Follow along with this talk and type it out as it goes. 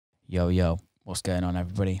Yo, what's going on,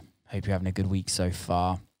 everybody? Hope you're having a good week so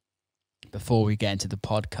far. Before we get into the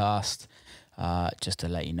podcast, just to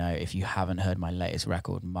let you know, if you haven't heard my latest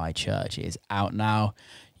record, My Church, it is out now.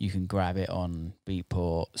 You can grab it on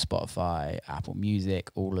Beatport, Spotify, Apple Music,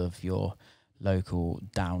 all of your local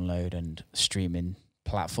download and streaming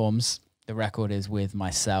platforms. The record is with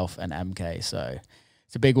myself and MK, so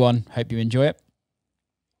it's a big one. Hope you enjoy it.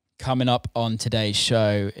 Coming up on today's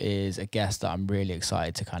show is a guest that I'm really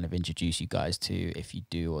excited to kind of introduce you guys to if you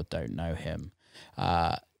do or don't know him.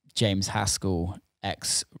 James Haskell,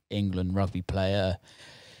 ex-England Rugby player,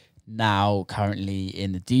 now currently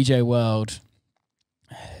in the DJ world,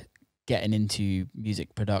 getting into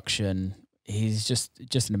music production. He's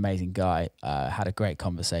just an amazing guy. Had a great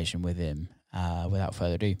conversation with him. Without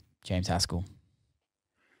further ado, James Haskell.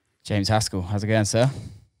 James Haskell, how's it going, sir?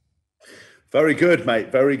 Very good,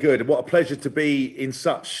 mate. Very good. What a pleasure to be in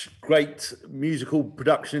such great musical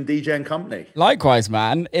production and DJing company. Likewise,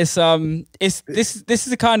 man. This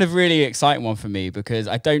is a kind of really exciting one for me because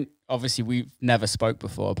obviously we've never spoke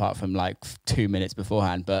before apart from like 2 minutes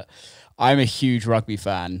beforehand, but I'm a huge rugby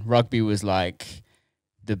fan. Rugby was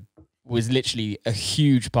literally a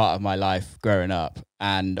huge part of my life growing up,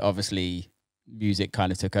 and obviously music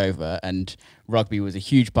kind of took over, and rugby was a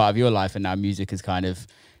huge part of your life, and now music is kind of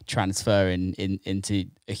transferring into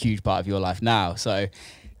a huge part of your life now. So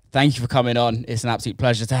thank you for coming on. It's an absolute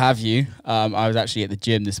pleasure to have you. I was actually at the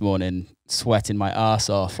gym this morning sweating my ass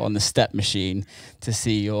off on the step machine to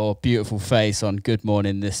see your beautiful face on Good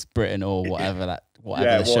Morning This Britain or whatever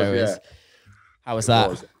the show is. How was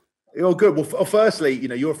that? You're good. Well, firstly,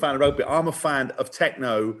 you're a fan of rugby. I'm a fan of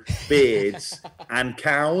techno, beards, and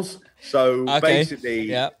cows. So basically,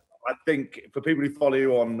 yeah. I think for people who follow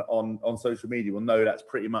you on social media will know that's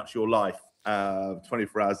pretty much your life,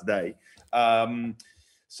 24 hours a day.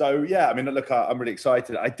 So yeah, I mean, look, I'm really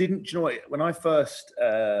excited. I didn't, you know what, when I first,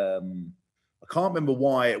 I can't remember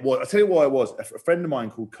why it was. I'll tell you why it was. A friend of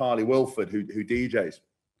mine called Carly Wilford, who DJs,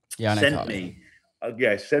 sent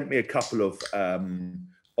me a couple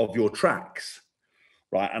of your tracks.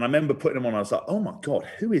 Right. And I remember putting them on. I was like, oh my God,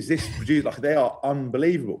 who is this producer? Like, they are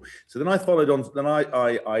unbelievable. So then I followed on. Then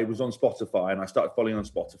I was on Spotify, and I started following on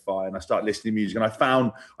Spotify, and I started listening to music, and I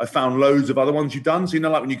found loads of other ones you've done. So,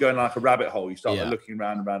 like when you go in like a rabbit hole, you start looking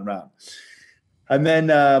around and around and around. And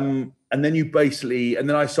then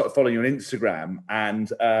I started following you on Instagram.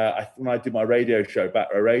 And when I did my radio show, Back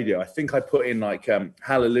Row Radio, I think I put in like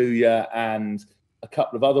Hallelujah and a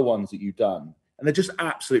couple of other ones that you've done. And they're just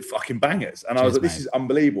absolute fucking bangers. And I was like, this is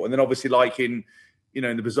unbelievable. And then obviously, like in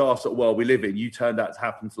the bizarre sort of world we live in, you turned out to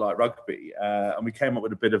happen to like rugby. And we came up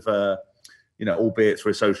with a bit of a, albeit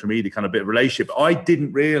through a social media kind of bit of relationship. But I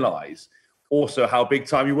didn't realise also how big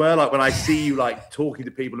time you were. Like when I see you like talking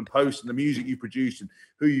to people and posting the music you produced and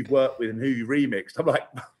who you've worked with and who you remixed, I'm like,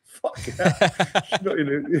 fuck yeah.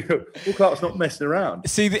 Paul Clarke's not messing around.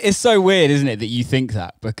 See, it's so weird, isn't it, that you think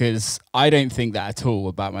that? Because I don't think that at all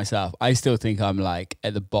about myself. I still think I'm like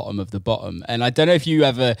at the bottom of the bottom. And I don't know if you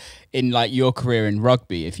ever, in like your career in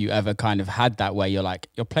rugby, if you ever kind of had that where you're like,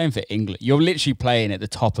 you're playing for England. You're literally playing at the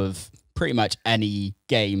top of pretty much any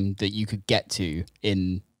game that you could get to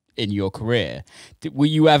in your career. Were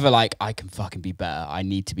you ever like, I can fucking be better, I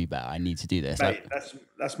need to be better, I need to do this? Mate,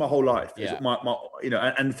 that's my whole life. Yeah.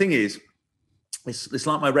 And the thing is, it's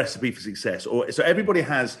like my recipe for success. So everybody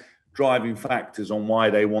has driving factors on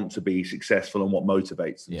why they want to be successful and what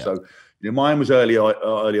motivates them. Yeah. So mine was early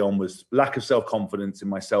on was lack of self-confidence in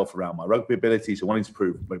myself around my rugby ability, so wanting to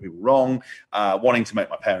prove people wrong, wanting to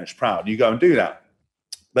make my parents proud. You go and do that,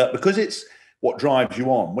 but because it's what drives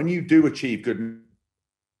you on, when you do achieve good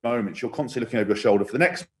moments, you're constantly looking over your shoulder for the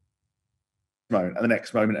next moment and the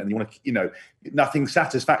next moment, and you want to, nothing's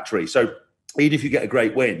satisfactory. So even if you get a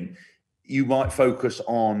great win, you might focus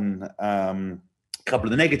on a couple of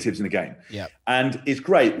the negatives in the game. Yeah, and it's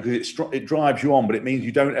great because it drives you on, but it means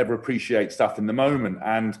you don't ever appreciate stuff in the moment.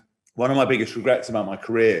 And one of my biggest regrets about my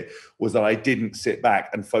career was that I didn't sit back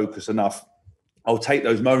and focus enough. I'll take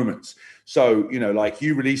those moments. So like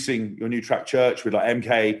you releasing your new track Church with like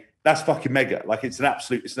MK. That's fucking mega. Like it's an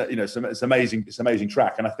absolute, it's amazing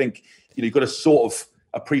track. And I think, you've got to sort of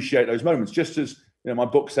appreciate those moments. Just as, my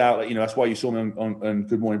book's out, like, that's why you saw me on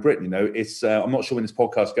Good Morning Britain. It's, I'm not sure when this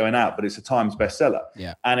podcast's going out, but it's a Times bestseller.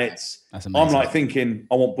 Yeah. And I'm like thinking,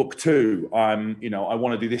 I want book 2. I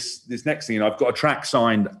want to do this next thing. I've got a track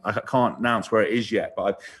signed. I can't announce where it is yet,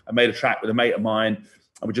 but I made a track with a mate of mine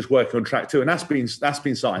and we're just working on track 2. And that's been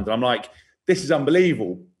signed. And I'm like, this is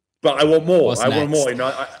unbelievable. But I want more. Want more. And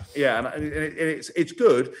it's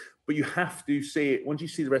good, but you have to see it. Once you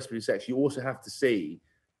see the rest of your sex, you also have to see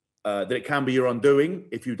that it can be your undoing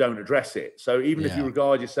if you don't address it. So even if you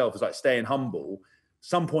regard yourself as like staying humble,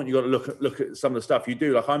 some point you got to look at some of the stuff you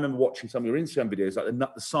do. Like I remember watching some of your Instagram videos, like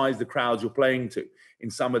the size of the crowds you're playing to in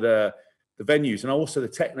some of the venues, and also the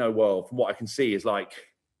techno world. From what I can see, is like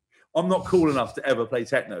I'm not cool enough to ever play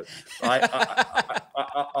techno.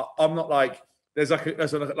 I'm not like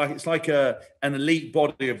it's like an elite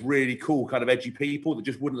body of really cool kind of edgy people that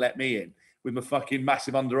just wouldn't let me in. With my fucking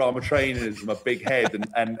massive Under Armour trainers and my big head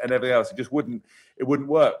and everything else, it wouldn't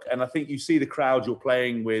work. And I think you see the crowd you're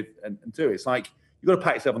playing with and do it. It's like you've got to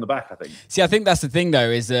pat yourself on the back, I think. See, I think that's the thing though,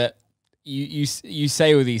 is that you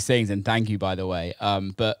say all these things, and thank you, by the way.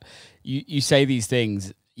 But you say these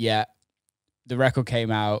things, yeah. The record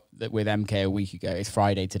came out with MK a week ago. It's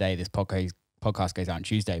Friday today. This podcast goes out on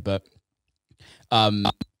Tuesday. But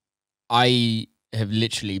I have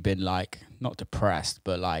literally been like, not depressed,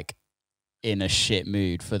 but like in a shit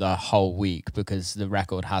mood for the whole week because the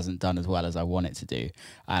record hasn't done as well as I want it to do,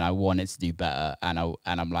 and I want it to do better. And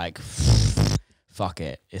I'm like, fuck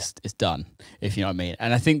it, it's done. If you know what I mean.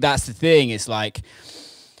 And I think that's the thing. It's like,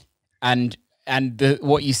 and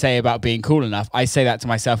what you say about being cool enough, I say that to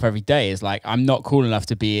myself every day. Is like, I'm not cool enough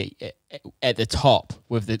to be at the top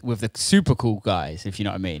with the super cool guys, if you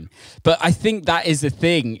know what I mean. But I think that is the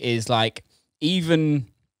thing. Is like, even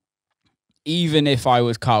if I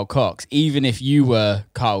was Carl Cox, even if you were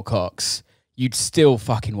Carl Cox, you'd still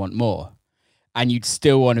fucking want more. And you'd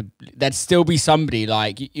still want to, there'd still be somebody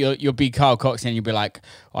like, you'll be Carl Cox and you'll be like,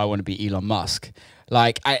 oh, I want to be Elon Musk.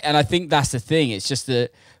 Like, I think that's the thing. It's just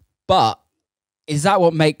but is that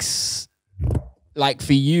what makes, like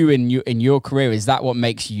for you in your career, is that what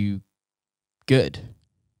makes you good?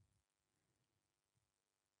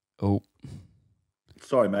 Oh.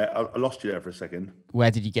 Sorry, mate. I lost you there for a second.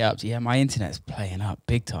 Where did you get up to? Yeah, my internet's playing up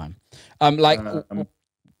big time.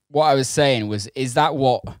 What I was saying was, is that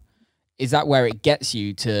where it gets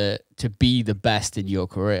you to be the best in your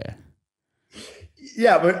career?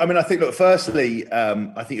 Yeah, I mean, I think, look, firstly,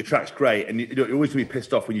 I think your track's great, and you're always going to be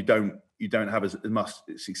pissed off when you don't have as much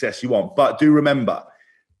success you want. But do remember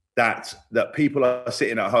that people are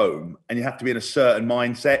sitting at home, and you have to be in a certain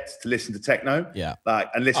mindset to listen to techno. Yeah,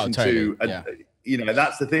 and listen to. You know,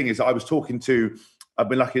 that's the thing. Is I've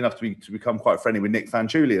been lucky enough to become quite friendly with Nick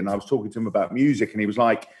Fanciulli, and I was talking to him about music, and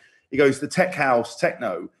he goes, the tech house,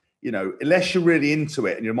 techno, you know, unless you're really into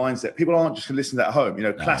it and your mindset, people aren't just going to listen to that at home. You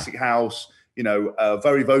know, classic house, you know,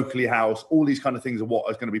 very vocally house, all these kind of things are what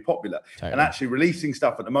is going to be popular. Totally. And actually releasing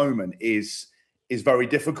stuff at the moment is very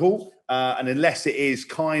difficult. And unless it is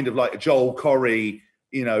kind of like a Joel Corey,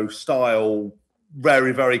 you know, style,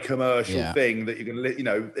 very, very commercial thing that you're going to, you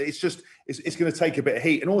know, it's going to take a bit of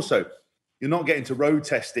heat. And also, you're not getting to road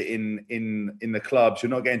test it in the clubs. You're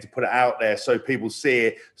not getting to put it out there so people see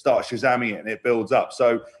it, start Shazamming it, and it builds up.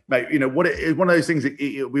 So, mate, you know, what it is, one of those things,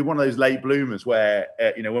 it'll be one of those late bloomers where,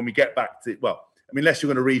 you know, when we get back to, well, I mean, unless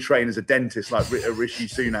you're going to retrain as a dentist like Rishi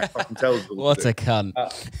Sunak fucking tells us. What a cunt.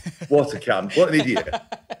 What a cunt. What an idiot.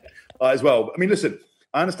 As well. I mean, listen,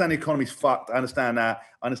 I understand the economy's fucked. I understand that.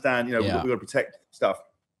 I understand, you know, we've got to protect stuff.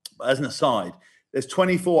 But as an aside, there's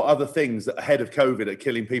 24 other things that ahead of COVID are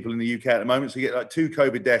killing people in the UK at the moment. So you get like 2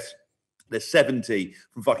 COVID deaths. There's 70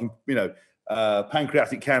 from fucking, you know,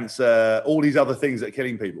 pancreatic cancer, all these other things that are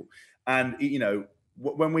killing people. And, you know,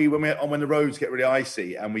 when the roads get really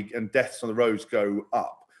icy and deaths on the roads go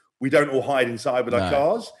up, we don't all hide inside with our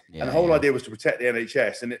cars. And the whole idea was to protect the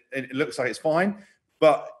NHS. And it looks like it's fine.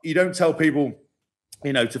 But you don't tell people,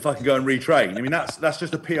 you know, to fucking go and retrain. I mean, that's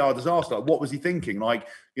just a PR disaster. Like, what was he thinking? Like,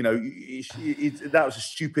 you know, that was a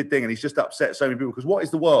stupid thing, and he's just upset so many people. Because what is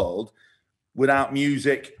the world without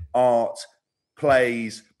music, art,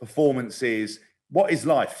 plays, performances? What is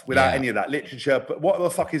life without any of that? Literature, but what the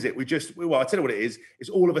fuck is it? Well, I tell you what it is. It's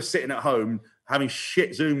all of us sitting at home having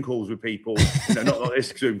shit Zoom calls with people. You know, not like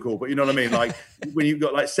this Zoom call, but you know what I mean? Like, when you've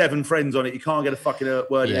got like 7 friends on it, you can't get a fucking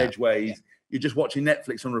word in edgeways. You're just watching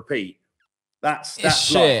Netflix on repeat. That's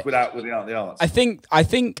life without the arts. I think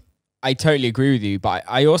I totally agree with you, but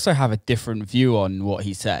I also have a different view on what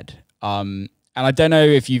he said. And I don't know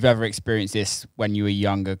if you've ever experienced this when you were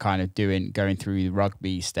younger, kind of going through the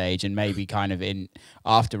rugby stage, and maybe kind of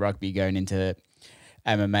after rugby, going into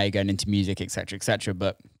MMA, going into music, etc., etc.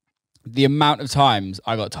 But the amount of times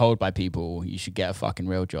I got told by people, you should get a fucking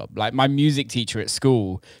real job. Like, my music teacher at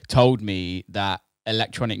school told me that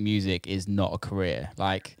electronic music is not a career.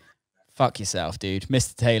 Like, fuck yourself, dude.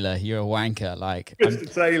 Mr. Taylor, you're a wanker. Like,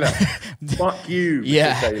 Mr. Taylor. Fuck you,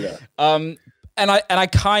 Mr. Taylor. And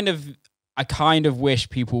I kind of wish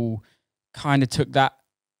people kind of took that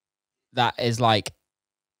as like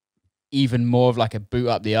even more of like a boot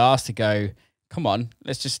up the arse to go, come on,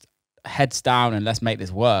 let's just heads down and let's make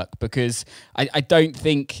this work, because I don't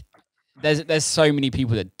think there's so many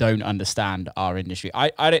people that don't understand our industry.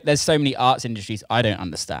 There's so many arts industries I don't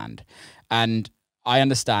understand, and I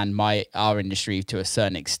understand our industry to a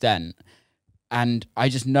certain extent, and I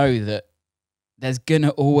just know that there's gonna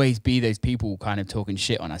always be those people kind of talking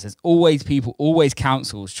shit on us. There's always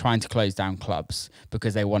councils trying to close down clubs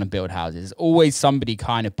because they want to build houses. There's always somebody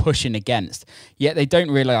kind of pushing against, yet they don't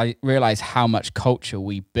realize how much culture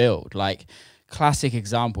we build. Like, classic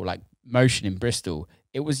example, like Motion in Bristol.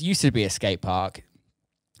 It used to be a skate park.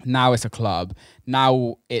 Now it's a club.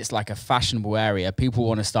 Now it's like a fashionable area. People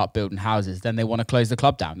want to start building houses. Then they want to close the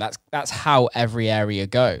club down. That's how every area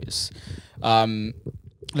goes.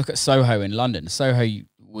 Look at Soho in London. Soho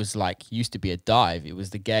was used to be a dive. It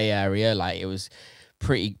was the gay area. Like, it was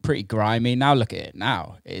pretty grimy. Now look at it.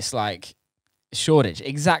 Now it's like Shoreditch,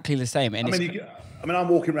 exactly the same. And I'm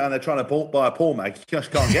walking around there trying to buy a porn mag. You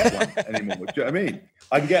just can't get one anymore. Do you know what I mean?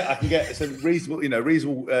 I can get some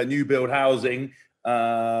reasonable new build housing.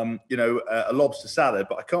 A lobster salad,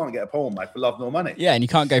 but I can't get a porn mag for love nor money. Yeah, and you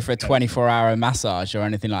can't go for a 24-hour massage or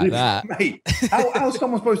anything like that. Mate, how's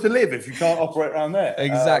someone supposed to live if you can't operate around there?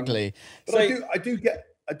 Exactly. But I do get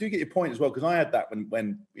your point as well, because I had that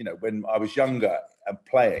when I was younger and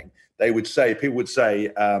playing. People would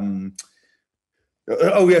say, oh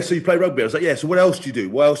yeah, so you play rugby? I was like, yeah. So what else do you do?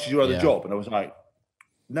 What else is your other job? And I was like,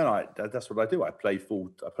 no, that's what I do. I play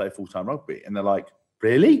full-time rugby. And they're like,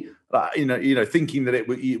 really? Like, thinking that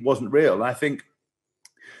it wasn't real. And I think,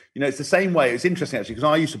 it's the same way. It's interesting actually, because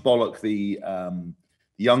I used to bollock the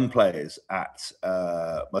young players at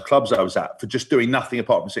my clubs I was at for just doing nothing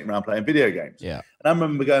apart from sitting around playing video games. Yeah. And I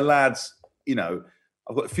remember going, lads,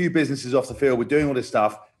 I've got a few businesses off the field. We're doing all this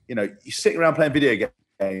stuff. You're sitting around playing video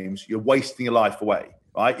games. You're wasting your life away,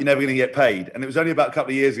 right? You're never going to get paid. And it was only about a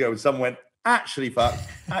couple of years ago when someone went, actually,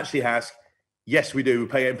 Hask, yes, we do. We're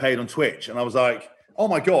getting paid on Twitch. And I was like, oh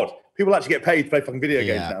my God, people actually get paid to play fucking video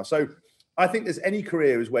games now. So I think there's any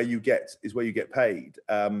career is where you get paid.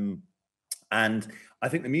 And I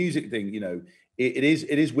think the music thing, it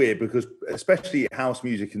is weird, because especially house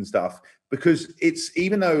music and stuff, because it's,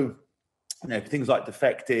 even though, things like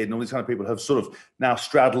Defected and all these kind of people have sort of now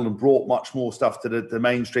straddled and brought much more stuff to the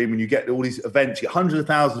mainstream, and you get all these events, you get hundreds of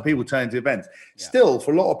thousands of people turning to events. Yeah. Still,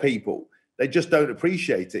 for a lot of people, they just don't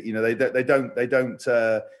appreciate it.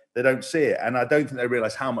 They don't see it, and I don't think they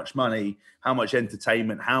realize how much money, how much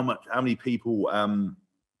entertainment, how many people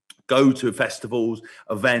go to festivals,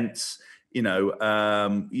 events. You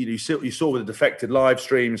saw with the Defected live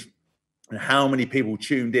streams, and how many people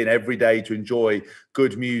tuned in every day to enjoy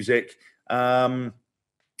good music. And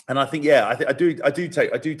I think, I do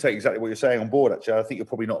take exactly what you're saying on board. Actually, I think you're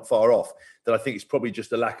probably not far off. That I think it's probably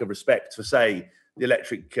just a lack of respect for, say, the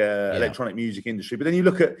electronic music industry. But then you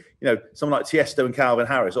look at, someone like Tiesto and Calvin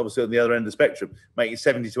Harris, obviously on the other end of the spectrum, making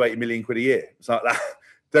 70 to 80 million quid a year. It's like that.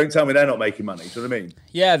 Don't tell me they're not making money. Do you know what I mean?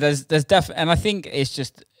 Yeah, there's definitely, and I think it's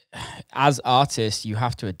just, as artists, you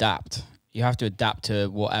have to adapt. You have to adapt to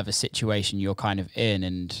whatever situation you're kind of in.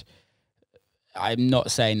 And I'm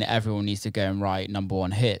not saying that everyone needs to go and write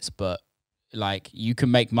 #1 hits, but like, you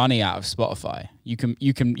can make money out of Spotify. You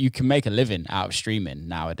can make a living out of streaming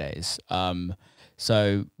nowadays.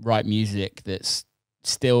 So write music that's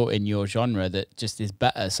still in your genre that just is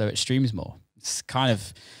better, so it streams more. It's kind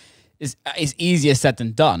of, it's easier said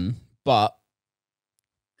than done, but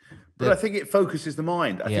I think it focuses the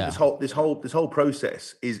mind. I think this whole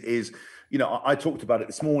process is I talked about it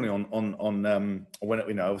this morning on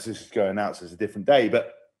when obviously this is going out, so it's a different day,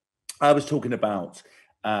 but I was talking about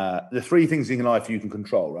the three things in your life you can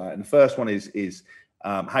control, right? And the first one is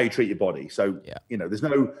how you treat your body. So there's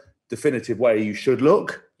no definitive way you should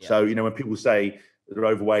look. Yeah. So when people say they're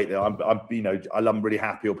overweight, I'm really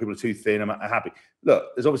happy, or people are too thin, I'm happy.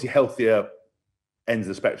 Look, there's obviously healthier ends of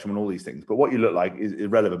the spectrum and all these things, but what you look like is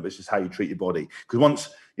irrelevant. It's just how you treat your body. Because once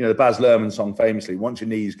the Baz Luhrmann song famously, once your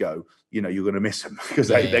knees go, you're going to miss them, because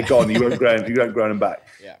they're gone. You won't grow them back.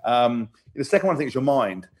 Yeah. The second one I think is your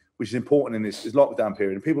mind, which is important in this lockdown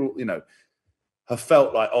period. And people have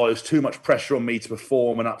felt like, oh, there's too much pressure on me to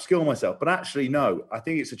perform and upskill myself. But actually, no, I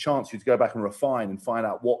think it's a chance for you to go back and refine and find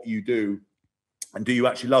out what you do, and do you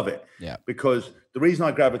actually love it? Yeah. Because the reason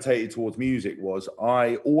I gravitated towards music was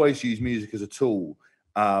I always use music as a tool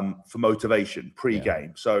for motivation pre-game. Yeah.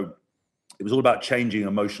 So it was all about changing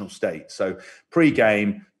emotional state. So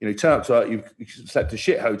pre-game, turn up to you slept at a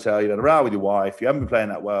shit hotel, you had a row with your wife, you haven't been playing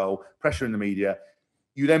that well, pressure in the media.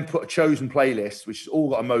 You then put a chosen playlist, which has all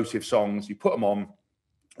got emotive songs. You put them on,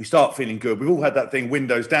 we start feeling good. We've all had that thing,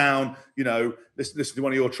 windows down, you know, listen to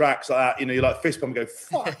one of your tracks like that, you know, you're like fist bump and go,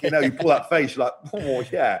 fuck, you know, you pull that face, you're like, oh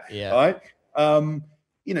yeah. Right.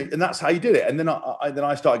 You know, and that's how you did it. And then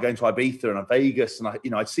I started going to Ibiza and Vegas,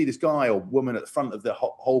 and I'd see this guy or woman at the front of the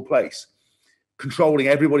whole place, controlling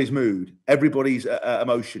everybody's mood, everybody's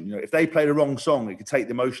emotion. You know, if they played a wrong song, it could take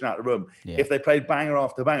the emotion out of the room. Yeah. If they played banger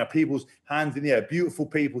after banger, people's hands in the air, beautiful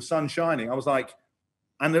people, sun shining. I was like,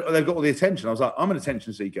 and they've got all the attention. I was like, I'm an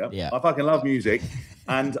attention seeker. Yeah. I fucking love music,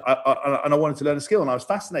 and I wanted to learn a skill, and I was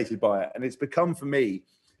fascinated by it. And it's become for me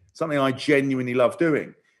something I genuinely love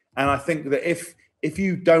doing. And I think that if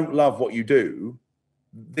you don't love what you do,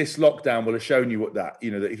 this lockdown will have shown you that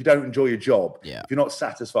if you don't enjoy your job, if you're not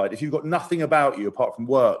satisfied, if you've got nothing about you apart from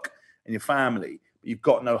work and your family, but you've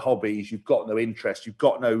got no hobbies, you've got no interest, you've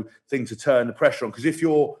got no thing to turn the pressure on. Because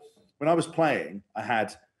when I was playing, I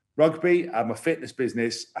had rugby, I had my fitness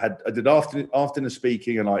business, I did afternoon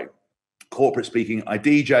speaking and like corporate speaking, I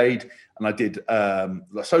DJ'd and I did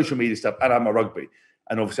the social media stuff, and I had my rugby,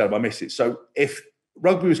 and obviously I had my missus. So if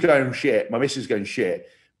rugby was going shit, my missus was going shit,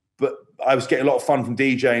 but I was getting a lot of fun from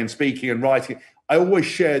DJing and speaking and writing. I always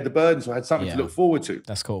shared the burden, so I had something to look forward to.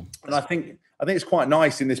 That's cool. And I think it's quite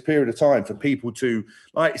nice in this period of time for people to,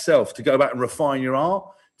 like yourself, to go back and refine your art,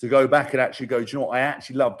 to go back and actually go, do you know what? I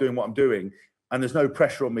actually love doing what I'm doing, and there's no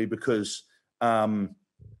pressure on me because we're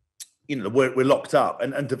locked up,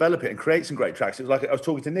 and develop it and create some great tracks. It was like I was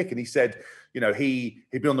talking to Nick, and he said, he'd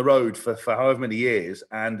been on the road for however many years,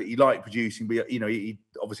 and he liked producing, but he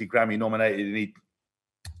obviously Grammy nominated, and he'd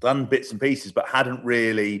done bits and pieces, but hadn't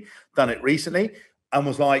really done it recently, and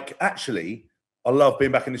was like, actually, I love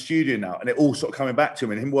being back in the studio now, and it all sort of coming back to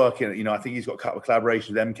him, and him working. I think he's got a couple of collaborations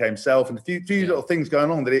with MK himself, and a few little things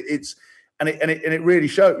going on that it really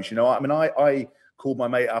shows. I called my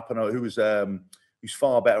mate up, and who's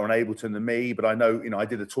far better on Ableton than me, but I know, I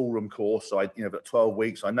did a tool room course, so about 12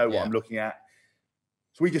 weeks, so I know what I'm looking at.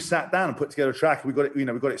 So we just sat down and put together a track. We got it, we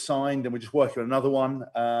got it signed, and we're just working on another one.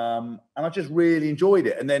 And I just really enjoyed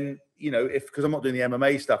it. And then, because I'm not doing the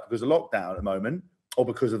MMA stuff because of lockdown at the moment, or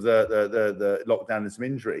because of the lockdown and some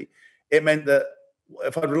injury, it meant that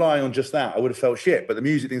if I'd relying on just that, I would have felt shit. But the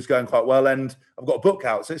music thing's going quite well, and I've got a book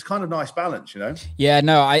out, so it's kind of nice balance, Yeah,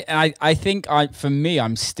 no, I think for me,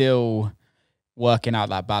 I'm still working out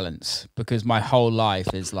that balance, because my whole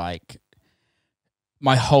life is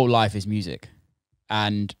music.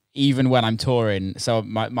 And even when I'm touring, so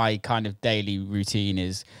my kind of daily routine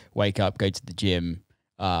is wake up, go to the gym,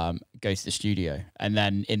 go to the studio, and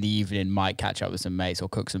then in the evening might catch up with some mates or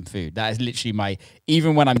cook some food. That is literally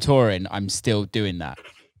even when I'm touring, I'm still doing that.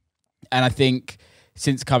 And I think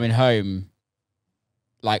since coming home,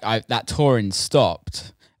 that touring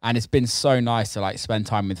stopped, and it's been so nice to spend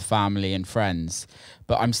time with family and friends,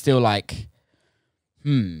 but I'm still I'm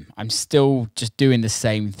still just doing the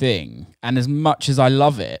same thing. And as much as I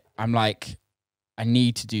love it, I'm I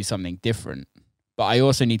need to do something different, but I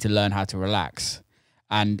also need to learn how to relax.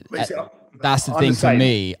 And that's the thing for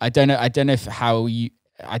me. I don't know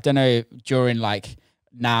during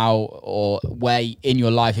now or where in your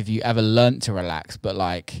life, if you ever learned to relax, but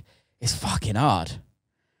it's fucking hard.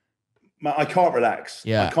 I can't relax.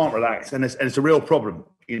 Yeah. I can't relax. And it's a real problem.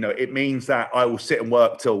 It means that I will sit and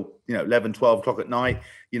work till, 11, 12 o'clock at night.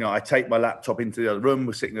 I take my laptop into the other room.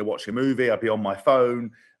 We're sitting there watching a movie. I'd be on my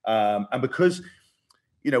phone. And because,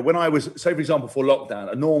 when I was, say, for example, for lockdown,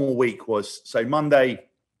 a normal week was, say, Monday,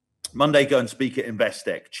 go and speak at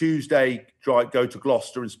Investec. Tuesday, go to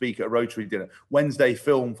Gloucester and speak at a Rotary dinner. Wednesday,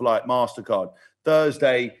 film for MasterCard.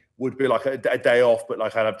 Thursday would be a day off, but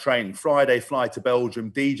I'd have training. Friday, fly to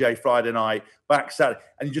Belgium, DJ Friday night, back Saturday.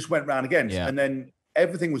 And you just went round again. Yeah. And then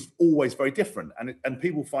everything was always very different. And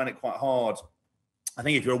people find it quite hard. I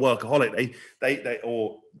think if you're a workaholic,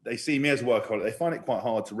 they see me as a workaholic, they find it quite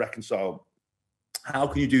hard to reconcile. How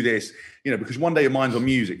can you do this? Because one day your mind's on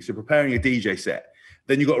music. So you're preparing a DJ set.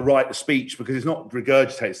 Then you've got to write the speech, because it's not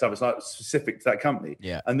regurgitated stuff. It's specific to that company.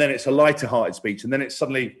 Yeah. And then it's a lighter hearted speech. And then it's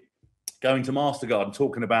suddenly going to Mastercard and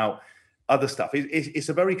talking about other stuff. It's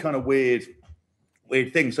a very kind of weird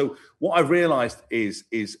thing. So what I've realized is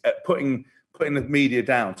putting the media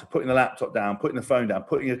down, to putting the laptop down, putting the phone down,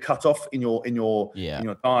 putting a cut off in your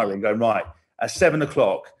diary, and going, right, at 7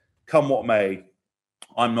 o'clock, come what may,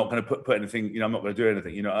 I'm not going to put anything, I'm not going to do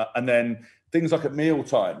anything, and then things like at meal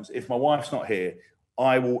times, if my wife's not here,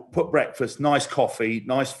 I will put breakfast, nice coffee,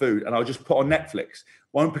 nice food, and I'll just put on Netflix.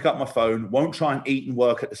 Won't pick up my phone, won't try and eat and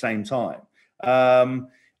work at the same time. And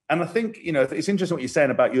I think, it's interesting what you're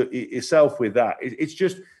saying about yourself with that. It's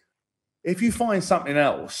just, if you find something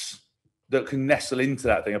else that can nestle into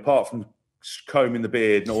that thing, apart from combing the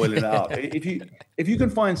beard and oiling it up. If you can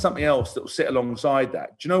find something else that will sit alongside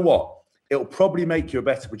that, do you know what? It'll probably make you a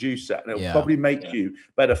better producer, and it'll probably make you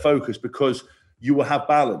better focused, because you will have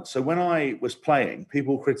balance. So when I was playing,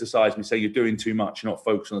 people criticize me, say you're doing too much, you're not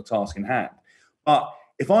focused on the task in hand. But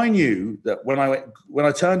if I knew that when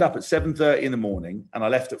I turned up at 7:30 in the morning and I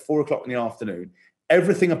left at 4 o'clock in the afternoon,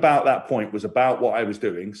 everything about that point was about what I was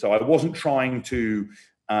doing. So I wasn't trying to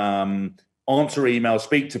answer emails,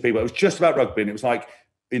 speak to people. It was just about rugby. And it was like,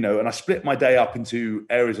 and I split my day up into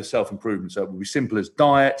areas of self-improvement. So it would be simple as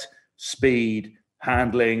diet, speed,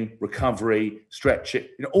 handling, recovery, stretching,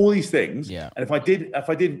 all these things. Yeah. And if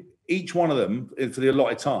I did each one of them for the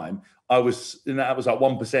allotted time, that was like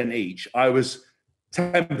 1% each. I was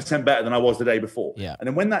 10% better than I was the day before. Yeah. And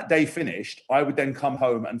then when that day finished, I would then come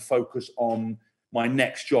home and focus on my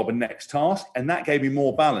next job and next task. And that gave me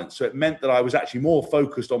more balance. So it meant that I was actually more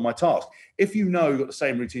focused on my task. If you've got the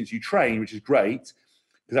same routines you train, which is great,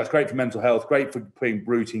 because that's great for mental health, great for being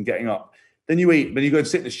routine, getting up. Then you eat, then you go and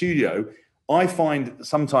sit in the studio. I find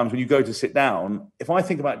sometimes when you go to sit down, if I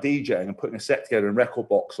think about DJing and putting a set together in record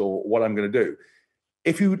box or what I'm going to do,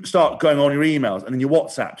 if you start going on your emails and then your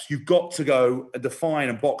WhatsApps, you've got to go and define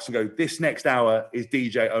and box and go, this next hour is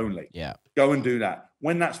DJ only. Yeah. Go and do that.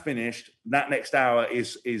 When that's finished, that next hour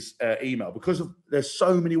is email. Because there's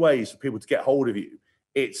so many ways for people to get hold of you.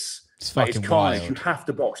 It's fucking wild. You have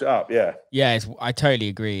to box it up. Yeah. Yeah, I totally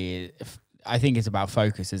agree. I think it's about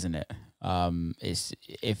focus, isn't it? It's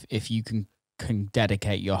if you can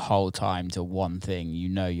dedicate your whole time to one thing,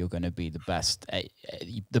 you're going to be the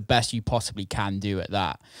best you possibly can do at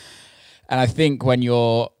that. And I think when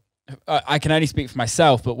I can only speak for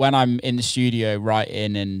myself, but when I'm in the studio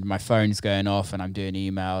writing and my phone's going off and I'm doing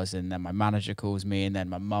emails and then my manager calls me and then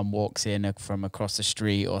my mum walks in from across the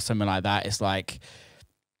street or something like that, it's like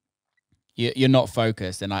you're not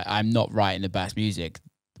focused, and I'm not writing the best music.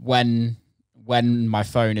 When my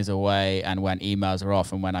phone is away and when emails are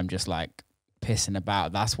off and when I'm just like pissing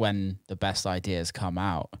about, that's when the best ideas come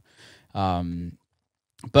out.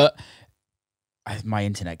 But my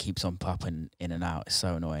internet keeps on popping in and out. It's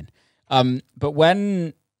so annoying. But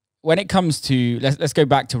when it comes to, let's go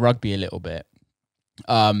back to rugby a little bit.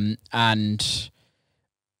 And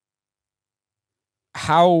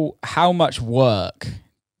how much work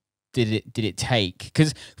did it take?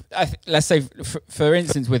 Because let's say, for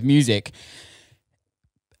instance, with music,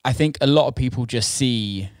 I think a lot of people just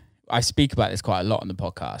see, I speak about this quite a lot on the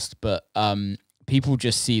podcast, but people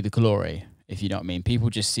just see the glory, if you know what I mean. People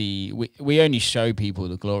just see, we only show people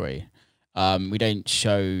the glory. We don't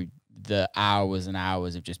show the hours and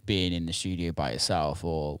hours of just being in the studio by yourself,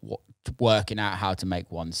 or working out how to make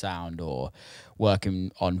one sound, or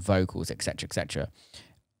working on vocals, etc., etc.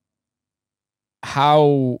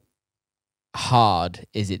 How hard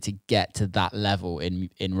is it to get to that level in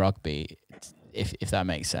rugby, if that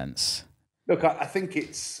makes sense? Look, I think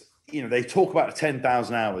it's, they talk about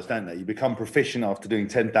 10,000 hours, don't they? You become proficient after doing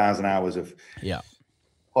 10,000 hours of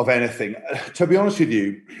anything. To be honest with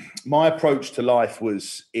you, my approach to life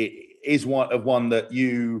is one that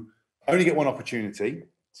you only get one opportunity.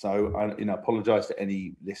 So I apologize to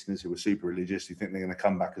any listeners who are super religious who think they're going to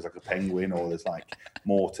come back as like a penguin, or there's like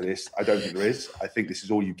more to this. I don't think there is. I think this is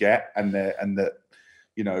all you get, and that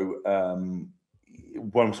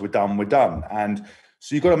once we're done. And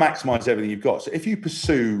so you've got to maximize everything you've got. So if you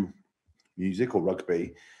pursue music or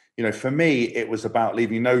rugby, for me, it was about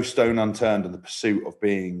leaving no stone unturned in the pursuit of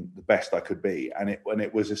being the best I could be. And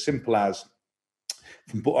it was as simple as,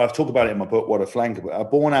 I've talked about it in my book, What a Flanker, but I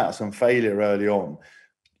born out of some failure early on,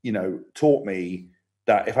 taught me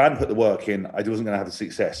that if I hadn't put the work in, I wasn't going to have the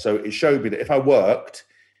success. So it showed me that if I worked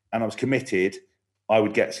and I was committed, I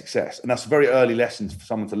would get success. And that's a very early lesson for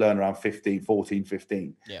someone to learn around 15,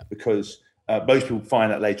 because most people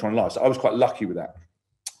find that later on in life. So I was quite lucky with that.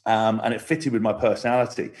 And it fitted with my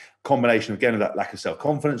personality, combination again of that lack of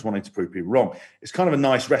self-confidence, wanting to prove people wrong. It's kind of a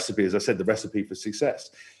nice recipe, as I said, the recipe for success.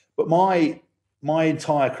 But my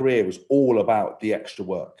entire career was all about the extra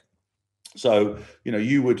work. So,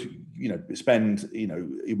 you would, spend,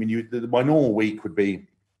 my normal week would be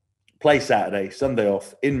play Saturday, Sunday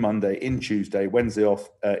off, in Monday, in Tuesday, Wednesday off,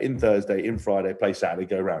 in Thursday, in Friday, play Saturday,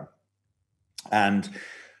 go around. And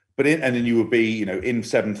then you would be, in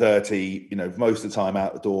 7:30, most of the time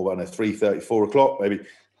out the door, 3:30, 4 o'clock,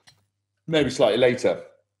 maybe slightly later.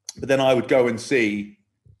 But then I would go and see,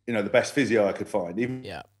 the best physio I could find. Even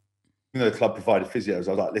though the club provided physios,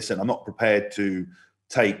 I was like, listen, I'm not prepared to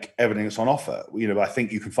take everything that's on offer. I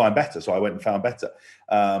think you can find better. So I went and found better.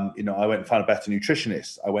 I went and found a better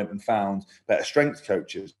nutritionist. I went and found better strength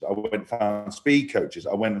coaches. I went and found speed coaches.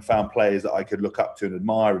 I went and found players that I could look up to and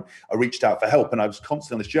admire. And I reached out for help, and I was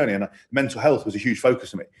constantly on this journey. And mental health was a huge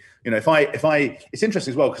focus for me. It's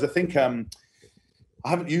interesting as well, because I think I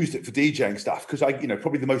haven't used it for DJing stuff, because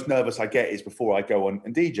probably the most nervous I get is before I go on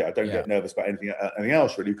and DJ. I don't get nervous about anything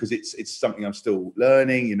else really, because it's something I'm still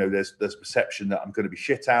learning. There's perception that I'm going to be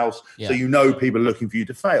shit house. So people are looking for you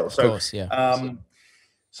to fail. Of course, yeah.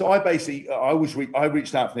 So I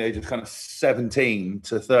reached out from the age of kind of 17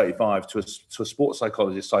 to 35 to a sports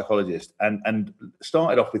psychologist, and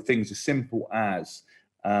started off with things as simple as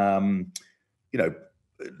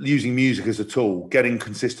using music as a tool, getting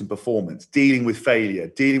consistent performance, dealing with failure,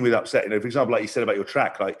 dealing with upset. For example, like you said about your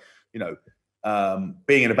track,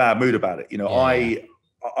 being in a bad mood about it. I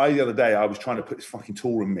the other day I was trying to put this fucking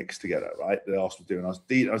tool room mix together, right? That Arsenal do, and I was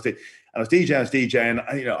DJing, and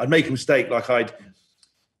I'd make a mistake, like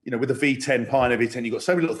with the V10 Pioneer V10, you got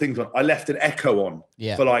so many little things on. I left an echo on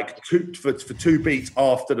for like two beats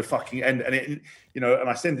after the fucking end, and it, and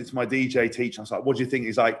I sent it to my DJ teacher. I was like, "What do you think?"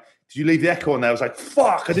 He's like, "Did you leave the echo on there?" I was like,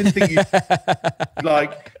 "Fuck! I didn't think you I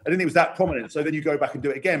didn't think it was that prominent." So then you go back and do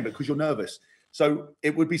it again because you're nervous. So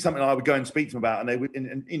it would be something I would go and speak to them about, and they would.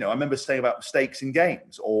 And I remember saying about mistakes in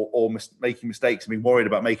games or making mistakes and being worried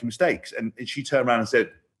about making mistakes, and she turned around and said,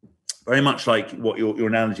 very much like what your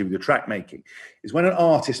analogy with your track making is, when an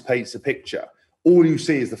artist paints a picture, all you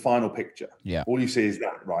see is the final picture. Yeah. All you see is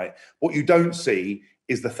that, right? What you don't see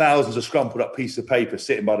is the thousands of scrumpled up pieces of paper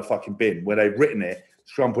sitting by the fucking bin where they've written it,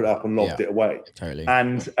 scrumpled up and lobbed it away. Totally.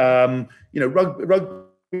 And,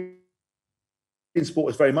 rugby in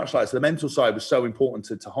sport is very much like, so the mental side was so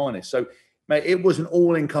important to harness. So, mate, it was an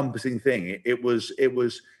all-encompassing thing. It was, they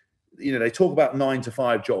talk about 9 to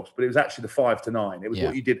 5 jobs, but it was actually the 5 to 9. It was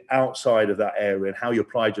what you did outside of that area and how you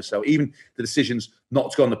applied yourself. Even the decisions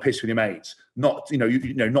not to go on the piss with your mates, not to go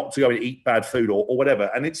and eat bad food or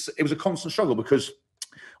whatever. And it was a constant struggle, because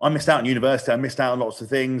I missed out on university. I missed out on lots of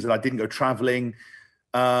things, and I didn't go traveling.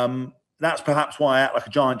 That's perhaps why I act like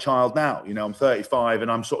a giant child now. I'm 35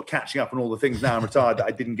 and I'm sort of catching up on all the things now I'm retired that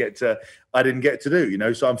I didn't get to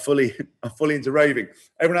do. So I'm fully into raving.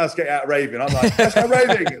 Everyone else get out of raving. I'm like, let's go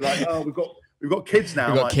raving. Like, oh, we've got kids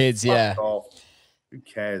now. We've got kids, yeah. Off. Who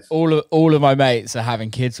cares? All of my mates are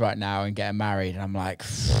having kids right now and getting married, and I'm like,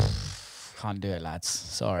 can't do it, lads.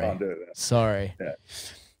 Sorry. Can't do it. Sorry. Yeah.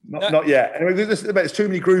 Not yet. Anyway, there's too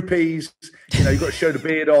many groupies. You've got to show the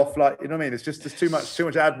beard off. Like, you know what I mean? It's just, there's too much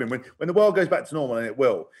admin. When the world goes back to normal, and it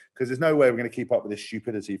will, because there's no way we're going to keep up with this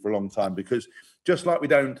stupidity for a long time. Because just like we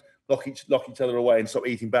don't lock each other away and stop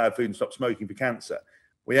eating bad food and stop smoking for cancer,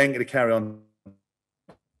 we ain't going to carry on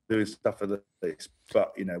doing stuff for this.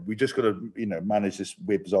 But we just got to manage this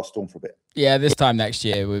weird bizarre storm for a bit. Yeah, this time next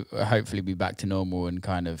year we'll hopefully be back to normal and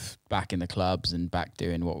kind of back in the clubs and back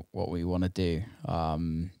doing what we want to do.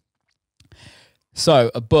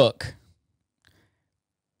 So a book.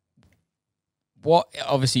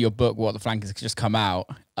 Obviously your book, What the Flankers, has just come out.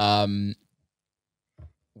 Why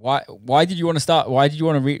did you want to start? Why did you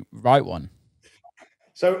want to write one?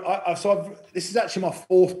 So this is actually my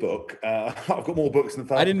 4th book. I've got more books than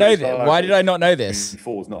 5. I didn't know that. Why did I not know this?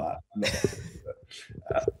 4's not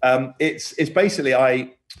that. It's basically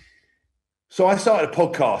So I started a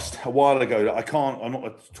podcast a while ago that I'm not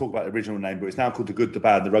going to talk about the original name, but it's now called The Good, the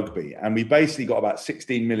Bad, and the Rugby. And we basically got about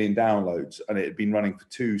 16 million downloads, and it had been running for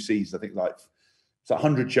 2 seasons. I think it's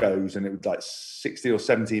 100 shows, and it was like 60 or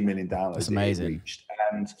 17 million downloads. That's amazing. Reached.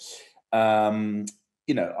 And,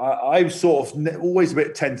 I was sort of always a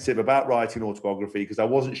bit tentative about writing autobiography, because I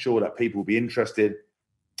wasn't sure that people would be interested.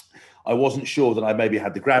 I wasn't sure that I maybe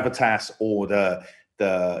had the gravitas or the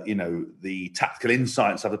tactical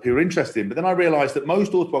insight and stuff that people are interested in. But then I realized that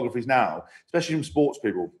most autobiographies now, especially from sports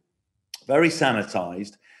people, very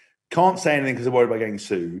sanitized, can't say anything because they're worried about getting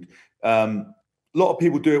sued. A lot of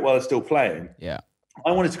people do it while they're still playing. Yeah.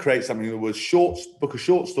 I wanted to create something that was book of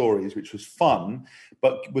short stories, which was fun,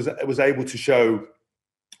 but was able to show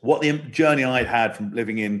what the journey I'd had from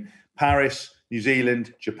living in Paris, New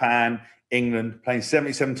Zealand, Japan, England, playing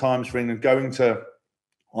 77 times for England, going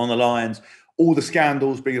on the Lions, all the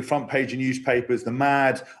scandals, being a front page of newspapers, the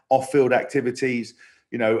mad off-field activities,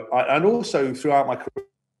 and also throughout my career,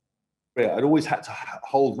 I'd always had to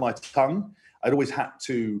hold my tongue. I'd always had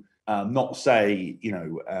to not say,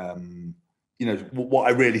 what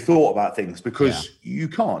I really thought about things, because you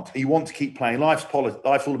can't. You want to keep playing. Life's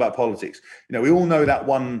all about politics. We all know that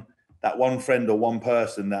one friend or one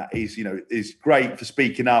person that is great for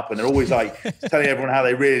speaking up, and they're always like telling everyone how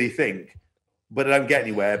they really think. but they don't get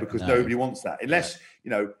anywhere because nobody wants that. Unless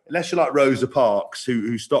unless you're like Rosa Parks,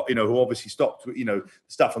 who stopped, who obviously stopped,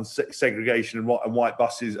 stuff on segregation and white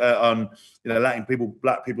buses, on letting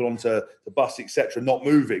black people onto the bus, etc., not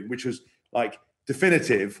moving, which was like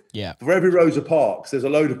definitive. Yeah. For every Rosa Parks, there's a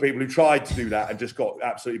load of people who tried to do that and just got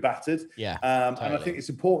absolutely battered. Yeah. Totally. And I think it's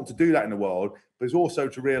important to do that in the world, but it's also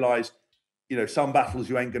to realise, some battles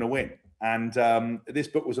you ain't going to win. And this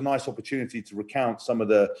book was a nice opportunity to recount some of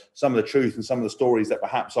the truth and some of the stories that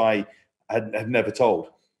perhaps I had never told.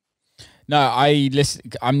 No,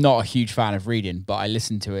 I'm not a huge fan of reading, but I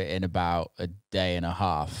listened to it in about a day and a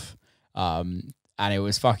half. And it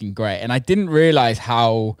was fucking great. And I didn't realize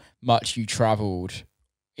how much you traveled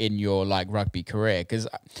in your like rugby career. Because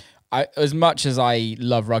as much as I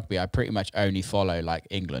love rugby, I pretty much only follow like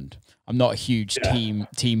England. I'm not a huge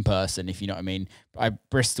team person, if you know what I mean.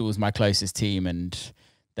 Bristol was my closest team, and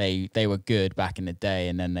they were good back in the day,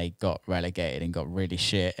 and then they got relegated and got really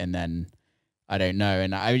shit, and then I don't know,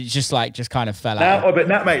 and I just kind of fell out. But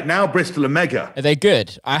now Bristol are mega. Are they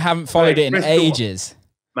good? I haven't followed it in ages.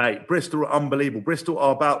 Mate, Bristol are unbelievable. Bristol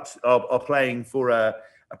are playing for a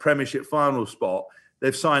Premiership final spot.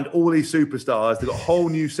 They've signed all these superstars. They've got a whole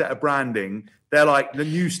new set of branding. They're like the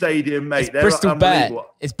new stadium, mate. It's Bristol Bears.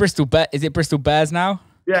 Is it Bristol Bears now?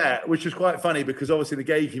 Yeah, which is quite funny because obviously the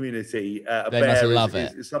gay community, they must love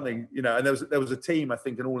it. Is something, and there was a team, I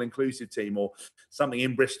think, an all-inclusive team or something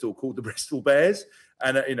in Bristol called the Bristol Bears.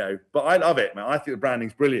 And, but I love it, man. I think the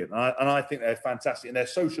branding's brilliant. And I think they're fantastic. And their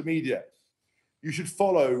social media, you should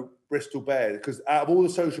follow Bristol Bears because out of all the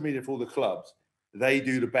social media for all the clubs, they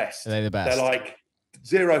do the best. They're the best. They're like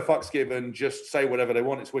zero fucks given, just say whatever they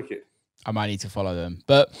want. It's wicked. I might need to follow them.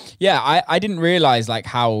 But yeah, I didn't realize like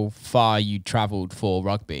how far you traveled for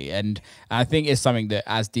rugby. And I think it's something that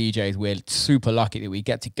as DJs, we're super lucky that we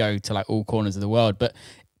get to go to like all corners of the world. But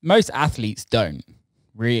most athletes don't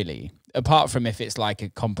really, apart from if it's like a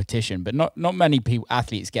competition, but not many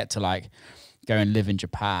athletes get to like go and live in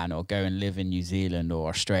Japan or go and live in New Zealand or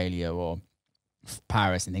Australia or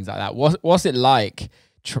Paris and things like that. What's it like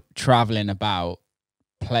traveling about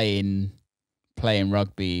playing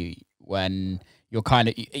rugby when you're kind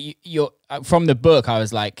of you're from the book? I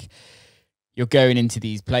was like, you're going into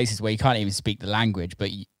these places where you can't even speak the language,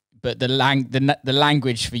 but the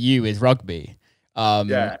language for you is rugby.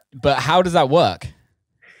 But how does that work?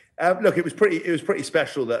 Look, it was pretty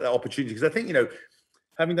special that opportunity, because I think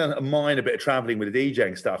having done a minor bit of traveling with the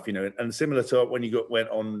DJing stuff, and similar to when you went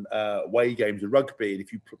on away games with rugby, and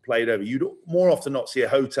if you played over, you'd more often not see a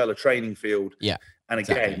hotel, a training field. Yeah. And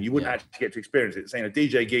again, you wouldn't actually get to experience it. Saying a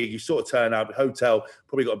DJ gig, you sort of turn up, hotel,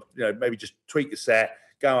 probably got maybe just tweak the set,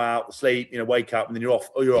 go out, sleep, wake up, and then you're off,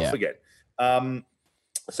 or you're off again.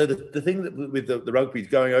 So the thing that with the rugby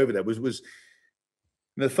going over there was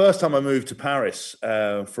the first time I moved to Paris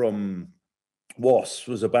from Wasps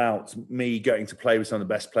was about me going to play with some of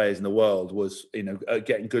the best players in the world, was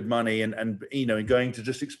getting good money and going to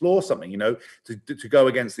just explore something, to go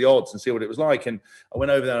against the odds and see what it was like. And I went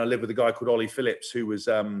over there and I lived with a guy called Ollie Phillips who was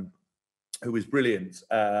brilliant,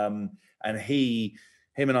 and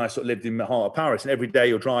him and I sort of lived in the heart of Paris, and every day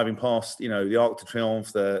you're driving past the Arc de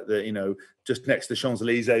Triomphe, the just next to the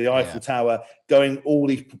Champs-Elysees, the Eiffel Tower, going all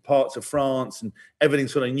these parts of France, and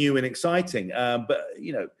everything's sort of new and exciting,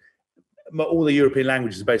 but all the European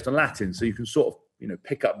languages are based on Latin, so you can sort of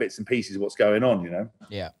pick up bits and pieces of what's going on,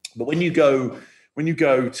 Yeah. But when you go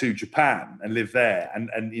to Japan and live there,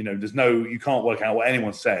 and you can't work out what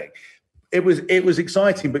anyone's saying. It was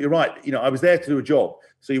exciting, but you're right. I was there to do a job,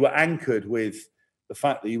 so you were anchored with the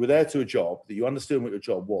fact that you were there to a job, that you understood what your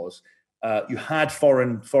job was. You had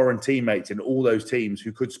foreign teammates in all those teams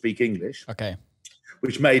who could speak English. Okay.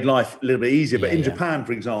 Which made life a little bit easier. But in Japan,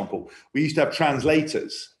 for example, we used to have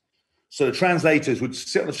translators. So the translators would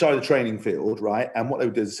sit on the side of the training field, right? And what they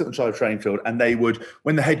would do is sit on the side of the training field, and they would,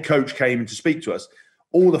 when the head coach came in to speak to us,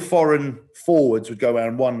 all the foreign forwards would go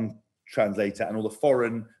around one translator, and all the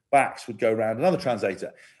foreign backs would go around another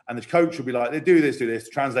translator. And the coach would be like, they do this. The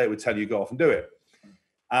translator would tell you, go off and do it.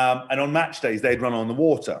 And on match days, they'd run on the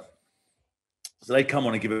water. So they'd come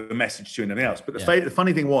on and give a message to you and everything else. But the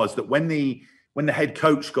funny thing was that when the head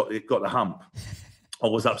coach got the hump, I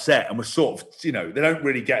was upset and was sort of, they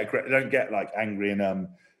don't get like angry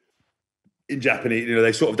in Japanese.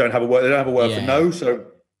 They sort of don't have a word. They don't have a word for no. So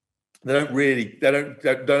they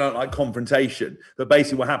don't like confrontation. But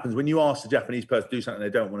basically, what happens when you ask the Japanese person to do something they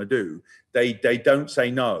don't want to do, they don't say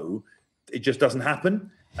no. It just doesn't happen.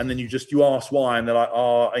 And then you ask why, and they're like,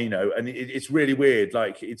 and it's really weird.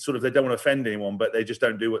 Like, it's sort of, they don't want to offend anyone, but they just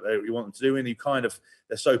don't do what you want them to do. And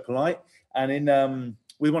they're so polite. And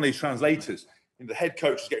with one of these translators, the head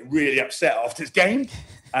coach was getting really upset after his game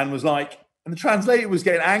and was like, and the translator was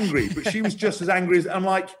getting angry, but she was just as angry as, I'm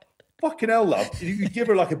like, fucking hell, love. You give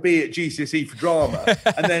her like a B at GCSE for drama.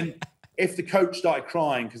 And then if the coach started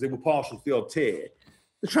crying because they were partial to the odd tear,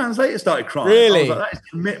 the translator started crying. Really? I was like, that is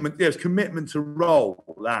commitment. There's commitment to role,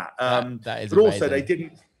 that. That is but amazing. Also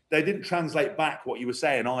they didn't translate back what you were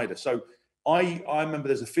saying either. So I remember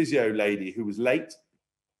there's a physio lady who was late.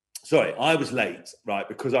 Sorry, I was late, right,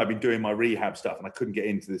 because I'd been doing my rehab stuff and I couldn't get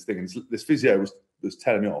into this thing. And this physio was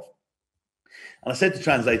telling me off. And I said to the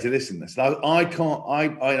translator, listen,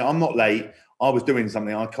 I'm not late. I was doing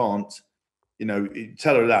something. I can't,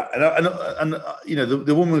 tell her that. And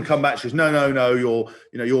the woman would come back. She goes, no,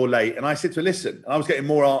 you're late. And I said to her, listen, and I was getting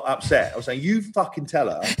more upset. I was saying, you fucking tell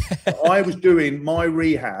her that I was doing my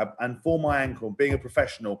rehab and for my ankle, being a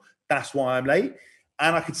professional, that's why I'm late.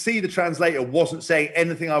 And I could see the translator wasn't saying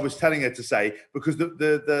anything I was telling her to say because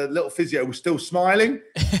the little physio was still smiling.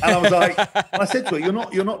 And I was like, and I said to her,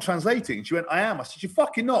 you're not translating. She went, I am. I said, you're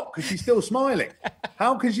fucking not, because she's still smiling.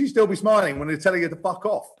 How can she still be smiling when they're telling her to fuck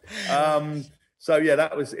off? So yeah,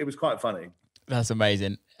 it was quite funny. That's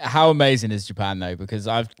amazing. How amazing is Japan though? Because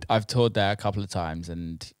I've toured there a couple of times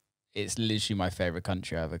and it's literally my favorite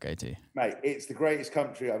country I ever go to. Mate, it's the greatest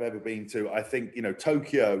country I've ever been to. I think,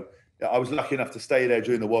 Tokyo, I was lucky enough to stay there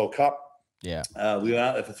during the World Cup. Yeah. We were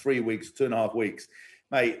out there for 3 weeks, 2.5 weeks.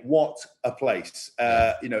 Mate, what a place.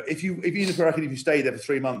 If you stayed there for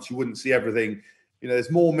 3 months, you wouldn't see everything. There's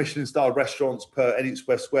more Michelin-style restaurants per any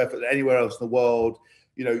square foot than anywhere else in the world.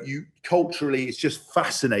 Culturally, it's just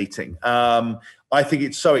fascinating. I think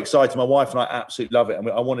it's so exciting. My wife and I absolutely love it.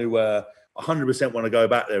 I want to 100% want to go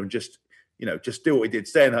back there and just do what we did.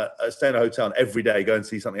 Stay in a hotel and every day go and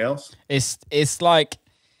see something else. It's like,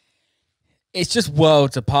 it's just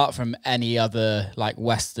worlds apart from any other like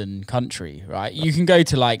Western country, right? You can go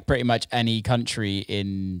to like pretty much any country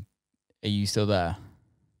in. Are you still there?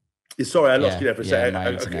 Yeah, sorry, I lost you there for a second.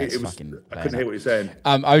 I couldn't hear what you're saying.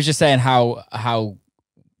 I was just saying how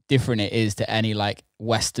different it is to any like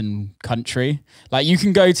Western country. Like you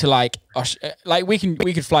can go to like we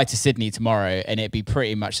could fly to Sydney tomorrow and it'd be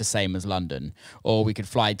pretty much the same as London, or we could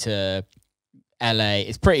fly to LA.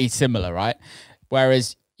 It's pretty similar, right?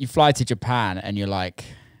 Whereas you fly to Japan and you're like,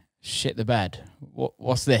 shit the bed.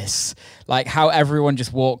 What's this? Like how everyone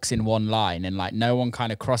just walks in one line and like no one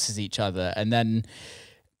kind of crosses each other. And then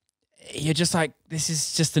you're just like, this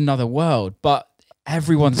is just another world. But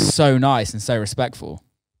everyone's so nice and so respectful.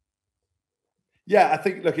 Yeah, I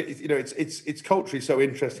think, look, it's culturally so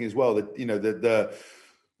interesting as well that, the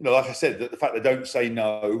like I said, the fact they don't say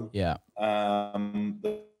no. Yeah.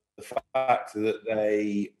 The fact that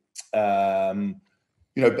they,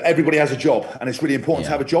 everybody has a job and it's really important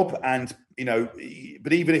to have a job. And,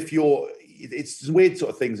 but even if it's weird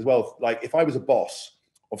sort of things as well. Like if I was a boss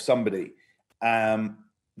of somebody, my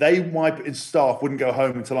staff wouldn't go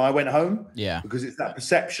home until I went home. Yeah. Because it's that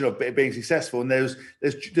perception of being successful. And there's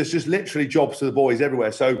just literally jobs for the boys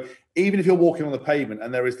everywhere. So even if you're walking on the pavement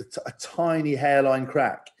and there is a tiny hairline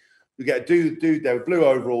crack, you get a dude there with blue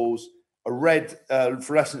overalls, a red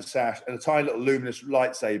fluorescent sash and a tiny little luminous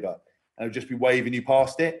lightsaber. And they'll just be waving you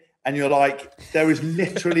past it. And you're like, there is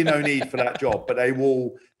literally no need for that job, but they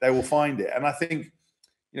will find it. And I think,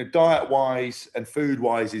 diet-wise and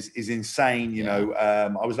food-wise is insane.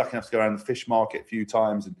 I was lucky enough to go around the fish market a few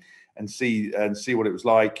times and see what it was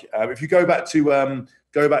like. If you go back to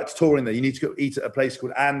touring there, you need to go eat at a place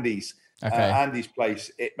called Andy's. Okay. Andy's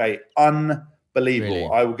place, mate, unbelievable. Really?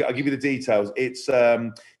 I'll give you the details. It's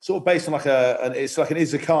sort of based on it's like an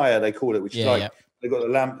izakaya, they call it, which is like they've got the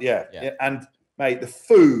lamp. Yeah. And mate, the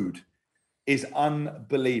food is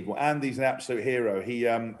unbelievable. Andy's an absolute hero. He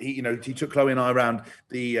took Chloe and I around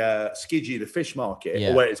the Skidgy, the fish market,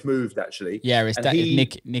 or where it's moved actually. Yeah, it's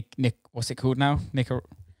Nick. What's it called now? Nick.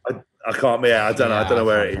 I can't. Yeah, I don't know. I don't know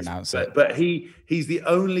where it is. But he's the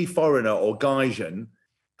only foreigner or Gaijin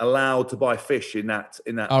allowed to buy fish in that.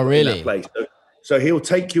 Oh, really? In that place. So he'll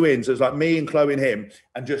take you in. So it's like me and Chloe and him,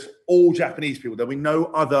 and just all Japanese people. There'll be no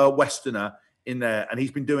other Westerner in there, and he's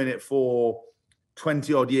been doing it for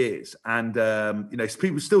 20 odd years. And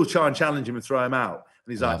people still try and challenge him and throw him out.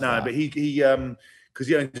 And he's like, no, but he because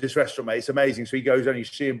he owns this restaurant, mate. It's amazing. So he goes and you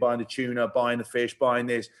see him buying the tuna, buying the fish, buying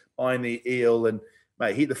this, buying the eel, and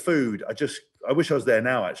mate, the food. I wish I was there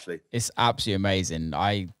now. Actually, it's absolutely amazing.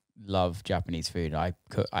 I love Japanese food. I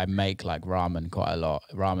make like ramen quite a lot.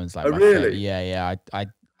 Ramen's like, really? Yeah.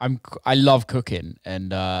 I love cooking,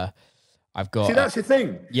 and I've got. See, that's your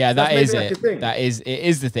thing. Yeah, that is it. It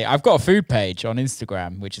is the thing. I've got a food page on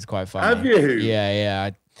Instagram, which is quite funny. Have you?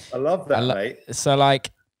 Yeah. I love that, mate. So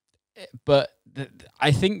like, but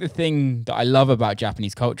I think the thing that I love about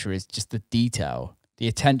Japanese culture is just the detail, the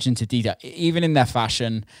attention to detail. Even in their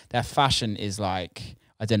fashion is like,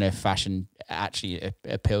 I don't know if fashion actually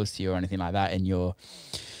appeals to you or anything like that in your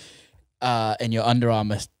Under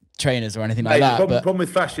Armour trainers or anything like that. The problem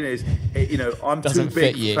with fashion is, I'm too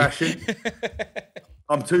big for fashion.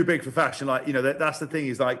 I'm too big for fashion. Like, that's the thing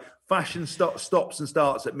is like fashion stops and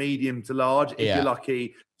starts at medium to large. If you're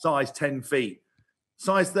lucky, size 10 feet,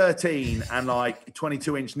 size 13 and like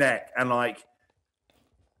 22-inch neck and like,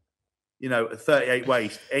 a 38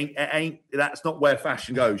 waist ain't that's not where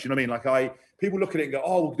fashion goes. You know what I mean? Like people look at it and go,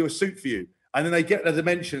 oh, we'll do a suit for you. And then they get the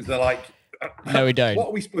dimensions. They're like, no, we don't. What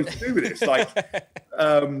are we supposed to do with this? Like,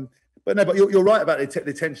 but you're right about the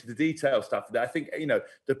attention to detail stuff. I think,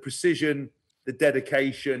 the precision, the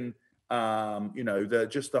dedication,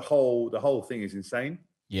 the whole thing is insane.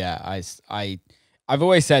 Yeah. I've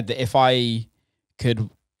always said that if I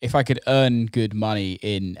could earn good money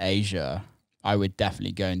in Asia, I would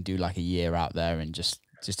definitely go and do like a year out there and just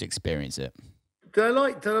experience it. Did I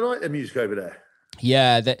like the music over there?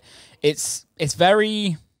 Yeah, it's a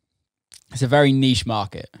very niche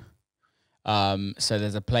market. So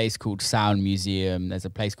there's a place called Sound Museum. There's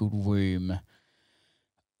a place called Womb.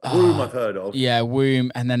 Womb I've heard of. Yeah,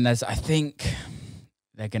 Womb. And then I think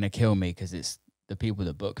they're going to kill me because it's the people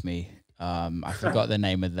that book me. I forgot the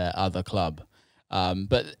name of their other club.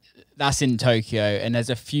 But that's in Tokyo, and there's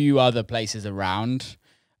a few other places around.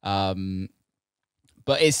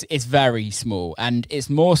 But it's very small, and it's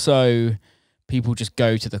more so people just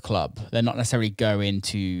go to the club. They're not necessarily going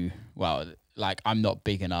to, like I'm not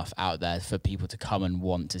big enough out there for people to come and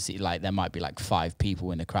want to see. Like there might be like 5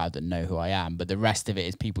 people in the crowd that know who I am, but the rest of it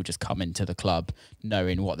is people just coming to the club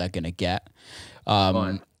knowing what they're going to get.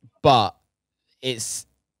 But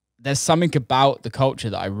there's something about the culture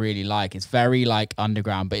that I really like. It's very like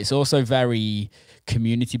underground, but it's also very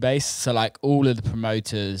community based. So like all of the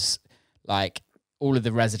promoters, like all of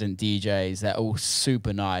the resident DJs, they're all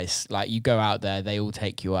super nice. Like you go out there, they all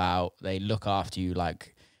take you out. They look after you.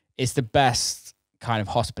 Like it's the best kind of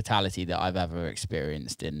hospitality that I've ever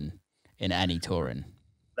experienced in any touring.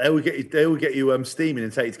 They will get you steaming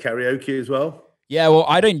and take you to karaoke as well. Yeah. Well,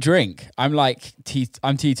 I don't drink. I'm like,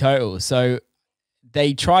 I'm teetotal. So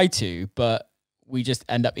they try to, but we just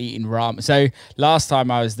end up eating ramen. So last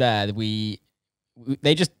time I was there,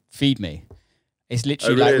 they just feed me. It's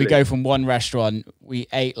literally like we go from one restaurant, we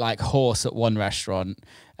ate like horse at one restaurant,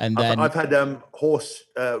 and then I've had raw horse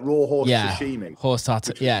sashimi. Horse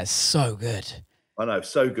tartar. Yeah, it's so good. I know,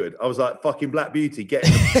 so good. I was like, fucking Black Beauty, get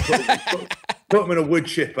him, put them in a wood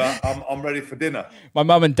chipper. I'm ready for dinner. My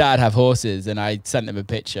mum and dad have horses, and I sent them a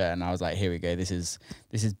picture, and I was like, here we go. This is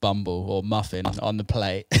Bumble or Muffin on the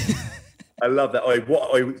plate. I love that.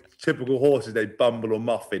 Typical horses, they Bumble or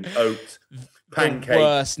Muffin, oat, pancake. The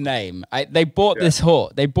worst name. They bought these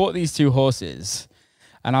 2 horses,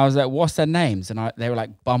 and I was like, what's their names? And they were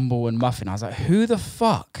like Bumble and Muffin. I was like, who the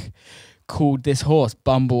fuck called this horse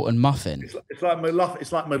Bumble and Muffin? It's like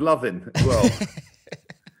McLovin as well.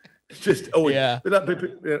 It's just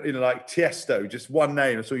like Tiesto, just one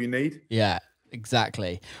name. That's all you need. Yeah,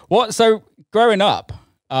 exactly. So growing up,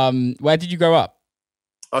 where did you grow up?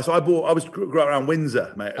 So I was grew up around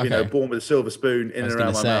Windsor, mate. Okay. Born with a silver spoon in and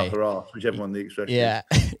around my mouth or arse, whichever one the expression. Yeah,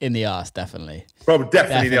 in the arse, definitely. Probably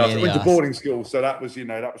definitely in the arse. I went to boarding school, so that was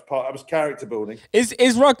that was character building.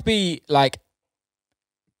 Is rugby like?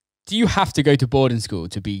 Do you have to go to boarding school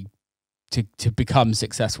to become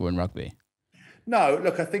successful in rugby? No,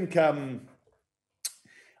 look, I think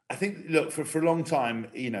look for a long time,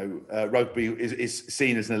 rugby is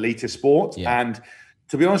seen as an elitist sport, and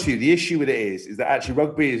to be honest with you, the issue with it is that actually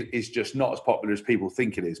rugby is just not as popular as people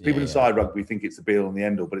think it is. People inside rugby think it's the be all and the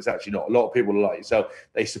end all, but it's actually not. A lot of people are like yourself.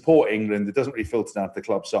 They support England. It doesn't really filter down to the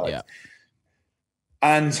club side. Yeah.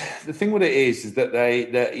 And the thing with it is that they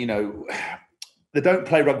don't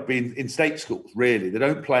play rugby in state schools, really. They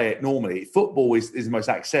don't play it normally. Football is the most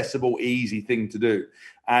accessible, easy thing to do.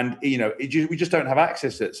 And, we just don't have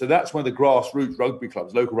access to it. So that's when the grassroots rugby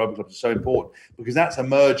clubs, local rugby clubs are so important, because that's a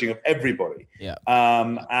merging of everybody. Yeah.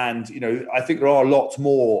 And, I think there are lots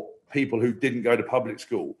more people who didn't go to public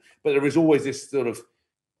school, but there is always this sort of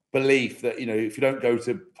belief that, if you don't go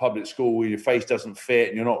to public school, your face doesn't fit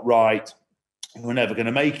and you're not right, we're never going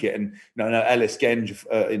to make it. And Ellis Genge,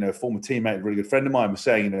 a former teammate, a really good friend of mine, was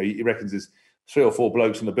saying, he reckons there's 3 or 4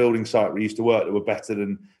 blokes on the building site where he used to work that were better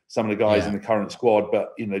than some of the guys in the current squad,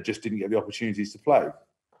 but just didn't get the opportunities to play.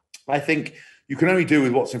 I think you can only do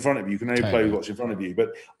with what's in front of you. You can only play with what's in front of you. But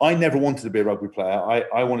I never wanted to be a rugby player.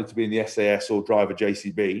 I wanted to be in the SAS or drive a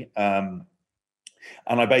JCB.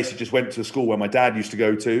 And I basically just went to a school where my dad used to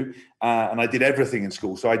go to, and I did everything in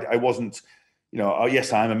school. So I wasn't,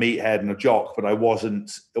 yes, I'm a meathead and a jock, but I wasn't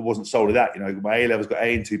sold to that. My A levels got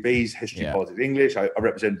A and 2 Bs, history, politics, English. I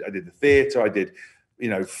did the theatre, I did,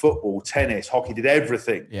 football, tennis, hockey, did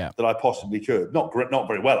everything that I possibly could. Not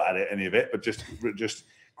very well at it, any of it, but just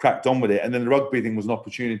cracked on with it. And then the rugby thing was an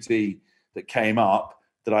opportunity that came up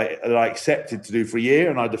that I accepted to do for a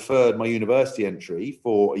year, and I deferred my university entry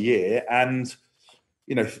for a year. And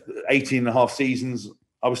 18 and a half seasons,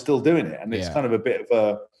 I was still doing it, and it's kind of a bit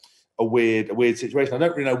of a weird situation. I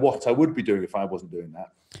don't really know what I would be doing if I wasn't doing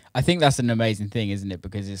that. I think that's an amazing thing, isn't it?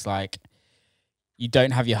 Because it's like you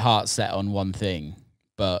don't have your heart set on one thing,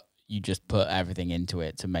 but you just put everything into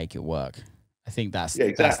it to make it work. I think that's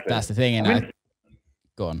that's the thing. And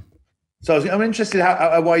go on. So I'm interested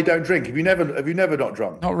why you don't drink. Have you never not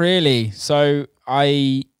drunk? Not really. So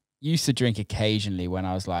I used to drink occasionally when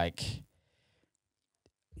I was like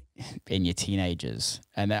in your teenagers,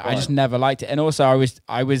 and I just never liked it. And also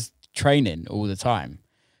I was training all the time,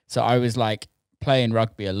 so I was like playing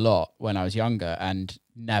rugby a lot when I was younger, and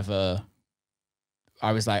never.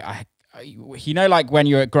 I was like like when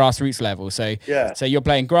you're at grassroots level. So so you're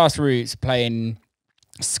playing grassroots, playing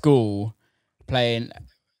school, playing.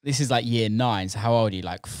 This is like year 9. So how old are you?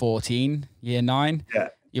 Like 14, year 9? Yeah.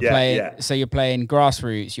 You're playing. So you're playing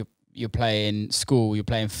grassroots. You're playing school. You're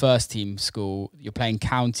playing first team school. You're playing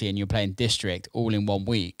county, and you're playing district all in 1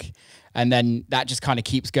 week. And then that just kind of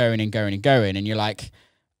keeps going and going and going. And you're like,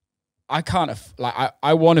 I can't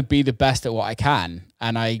I want to be the best at what I can,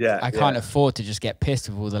 and I can't afford to just get pissed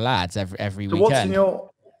with all the lads every weekend.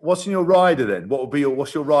 What's in your rider then?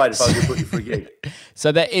 What's your rider if I was to put you for a gig?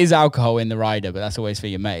 So there is alcohol in the rider, but that's always for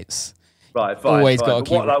your mates. Right, fine. Always got to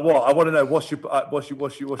keep. What? I want to know what's your.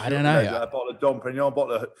 I don't know. A bottle of Dom Perignon, a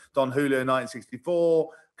bottle of Don Julio 1964,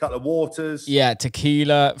 a couple of waters. Yeah,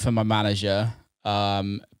 tequila for my manager.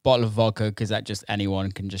 Bottle of vodka because that just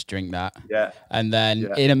anyone can just drink that. Yeah. And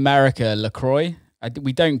then in America, LaCroix.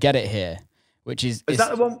 We don't get it here, which is. Is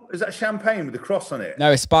that the one? Is that champagne with the cross on it?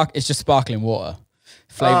 No, it's just sparkling water.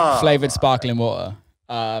 Flavored sparkling water,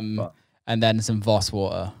 and then some Voss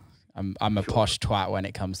water. I'm a posh twat when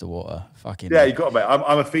it comes to water. Fucking you got it, mate.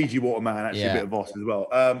 I'm a Fiji water man, actually, a bit of Voss as well.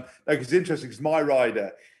 No, because it's interesting because my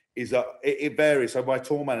rider is it varies. So my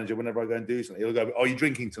tour manager, whenever I go and do something, he'll go, "Are you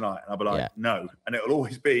drinking tonight?" And I'll be like, "No," and it'll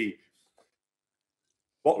always be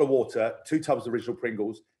bottle of water, 2 tubs of original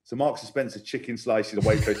Pringles, some Marks and Spencer chicken slices, a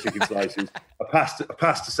Waitrose chicken slices, a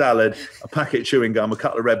pasta salad, a packet of chewing gum, a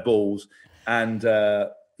couple of Red Bulls. And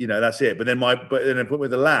that's it. But then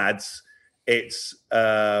with the lads, it's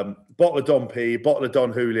bottle of Dom P, bottle of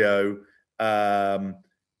Don Julio, and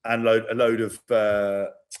a load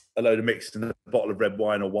of mixed and a bottle of red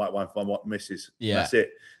wine or white wine for my missus. Yeah, that's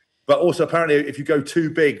it. But also apparently, if you go too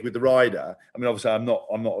big with the rider, I mean, obviously, I'm not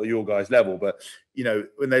at your guys' level, but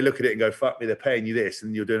when they look at it and go, "Fuck me, they're paying you this,"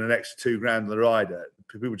 and you're doing an extra $2 grand on the rider,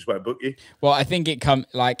 people just won't book you. Well, I think it comes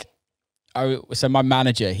like. So my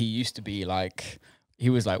manager, he used to be he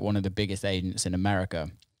was like one of the biggest agents in America.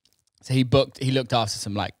 So he looked after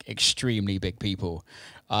some like extremely big people.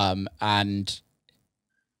 And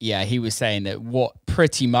yeah, he was saying that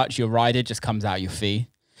pretty much your rider just comes out your fee.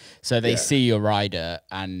 So they see your rider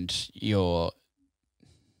and it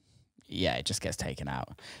just gets taken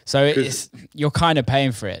out. So you're kind of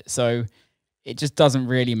paying for it. So it just doesn't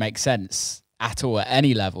really make sense at all at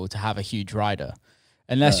any level to have a huge rider.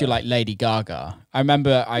 Unless you're like Lady Gaga. I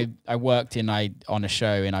remember I worked on a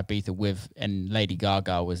show in Ibiza and Lady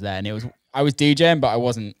Gaga was there, and I was DJing, but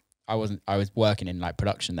I was working in like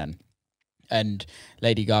production then. And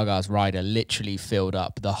Lady Gaga's rider literally filled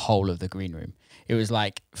up the whole of the green room. It was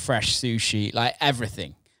like fresh sushi, like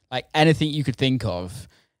everything. Like anything you could think of,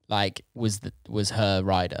 like was her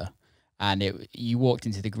rider. And you walked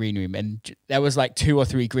into the green room, and there was like 2 or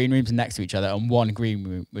 3 green rooms next to each other, and one green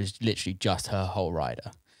room was literally just her whole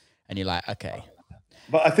rider. And you're like, okay.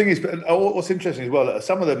 But I think what's interesting as well,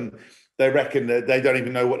 some of them, they reckon that they don't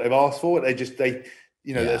even know what they've asked for. There's a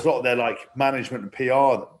lot of their like management and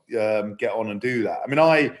PR that get on and do that. I mean,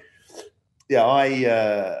 I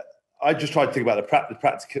just tried to think about the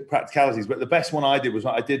practicalities, but the best one I did was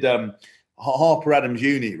I did Harper Adams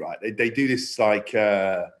Uni, right? They do this like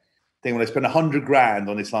thing when they spend 100 grand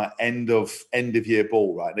on this like end of year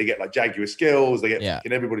ball, right? They get like Jaguar Skills, they get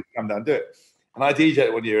everybody to come down and do it. And I DJed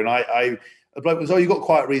it one year, and the bloke was, "Oh, you got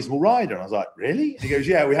quite a reasonable rider." And I was like, "Really?" And he goes,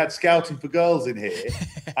 "Yeah, we had scouting for girls in here,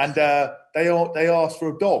 and they asked for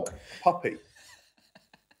a dog, a puppy."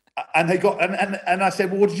 And they got and I said,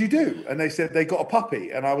 "Well, what did you do?" And they said they got a puppy,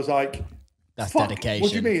 and I was like, "That's dedication." What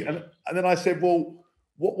do you mean? And then I said, "Well,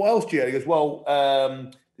 what else do you have? He goes, well,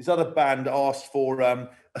 this other band asked for a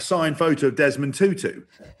signed photo of Desmond Tutu,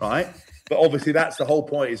 right? But obviously that's the whole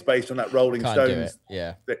point, is based on that Rolling Stones.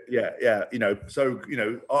 Yeah. Yeah. So,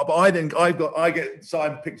 but I get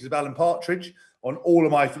signed pictures of Alan Partridge on all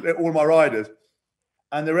of my riders.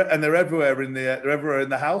 And they're everywhere in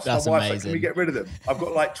the house. That's my wife's amazing. like, can we get rid of them? I've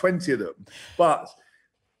got like 20 of them. But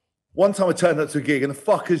one time I turned up to a gig and the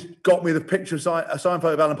fuckers got me the picture of a signed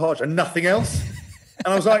photo of Alan Partridge and nothing else.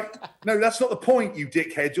 And I was like, no, that's not the point, you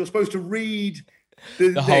dickheads. You're supposed to read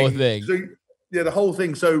the whole thing. So, yeah, the whole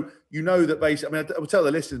thing. So you know that basically, I will tell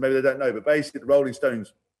the listeners, maybe they don't know, but basically the Rolling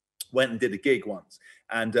Stones went and did a gig once,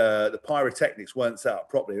 and the pyrotechnics weren't set up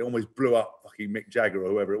properly. It almost blew up fucking Mick Jagger or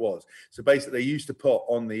whoever it was. So basically, they used to put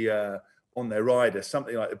on their rider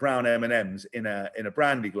something like the brown M&Ms in a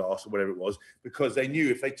brandy glass or whatever it was, because they knew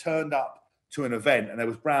if they turned up to an event and there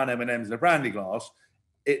was brown M&Ms in a brandy glass,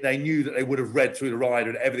 they knew that they would have read through the rider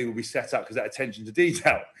and everything would be set up because that attention to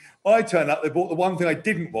detail. I turned up, they bought the one thing I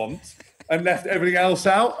didn't want and left everything else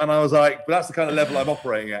out, and I was like, but that's the kind of level I'm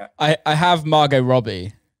operating at. I have Margot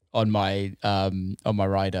Robbie on my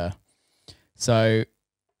rider, so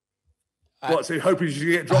so hoping she's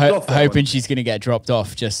gonna get dropped off. Hoping she's gonna get dropped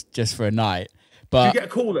off just for a night. But do you get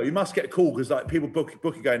a call though? You must get a call, because like people book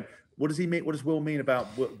it going, what does he mean? What does Will mean about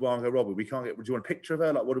Margot Robbie? We can't get. Do you want a picture of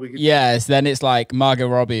her? Like, what do we get? Yes, then it's like Margot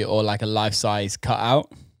Robbie or like a life-size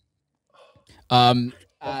cutout. And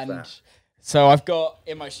so I've got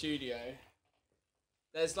in my studio,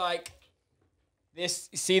 there's like this.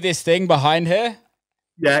 See this thing behind here?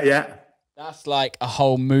 Yeah. That's like a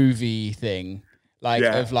whole movie thing,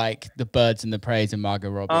 of like the Birds and the Praise and Margot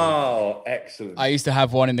Robbie. Oh, excellent! I used to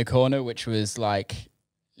have one in the corner, which was like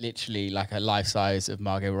literally like a life size of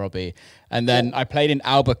Margot Robbie. And then I played in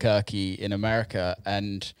Albuquerque in America,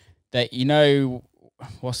 and that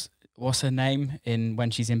what's her name in when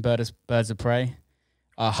she's in Birds of Prey?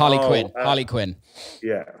 Harley Quinn. Harley Quinn.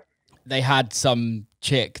 Yeah. They had some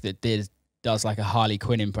chick that does like a Harley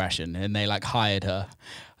Quinn impression, and they like hired her,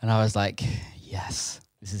 and I was like, yes,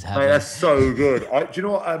 this is heaven. Hey, that's so good. Do you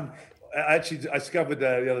know what? I discovered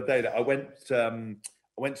the other day that I went to an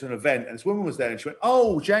event, and this woman was there, and she went,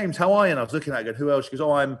 "Oh, James, how are you?" And I was looking at her, going, "Who else?" She goes,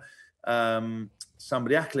 "Oh, I'm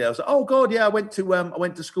somebody Ackley." I was like, "Oh God, yeah, I went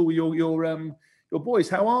to school with your boys.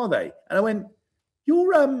 How are they?" And I went,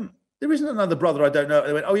 there isn't another brother I don't know." And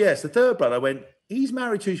they went, "Oh yes, the third brother." I went, "He's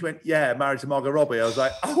married to?" She went, "Yeah, married to Margot Robbie." I was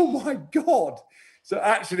like, "Oh my God." So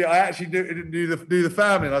I knew the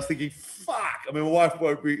family, and I was thinking, fuck. I mean, my wife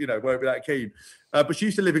won't be that keen, but she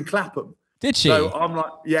used to live in Clapham. Did she? So I'm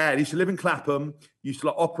like, yeah, he used to live in Clapham. Used to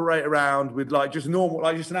like operate around with like just an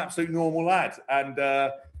absolute normal lad,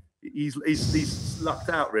 and he's lucked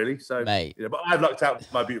out really. So, mate, but I've lucked out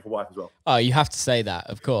with my beautiful wife as well. Oh, you have to say that,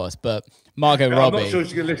 of course. But Margot Robbie, I'm not sure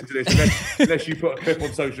she's going to listen to this unless you put a clip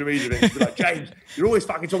on social media and she'll be like, "James, you're always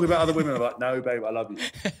fucking talking about other women." I'm like, "No, babe, I love you."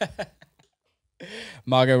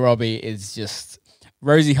 Margot Robbie is just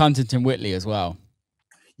Rosie Huntington-Whiteley as well.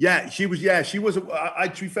 Yeah, she was. Yeah, she was.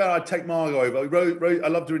 To be fair, I'd take Margot over. I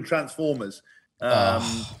loved her in Transformers. You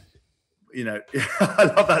know, I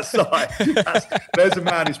love that side. There's a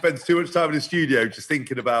man who spends too much time in the studio just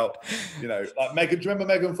thinking about, like Megan. Do you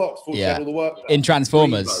remember Megan Fox? Before she had all the work in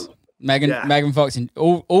Transformers. Megan Fox in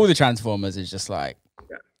all the Transformers is just like,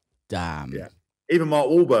 damn. Yeah. Even Mark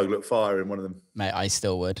Wahlberg looked fire in one of them. Mate, I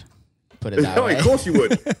still would put it that way. Of course you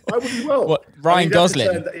would. I would as well. What, Ryan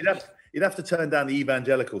Gosling? You'd have to turn down the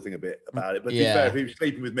evangelical thing a bit about it. But to be fair, if he was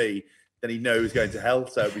sleeping with me, then he knows he's going to hell,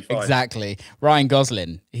 so it'll be fine. Exactly. Ryan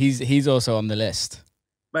Gosling, he's also on the list.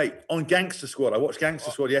 Mate, on Gangster Squad. I watched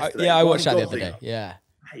Gangster Squad yesterday. I watched that the other day. Yeah.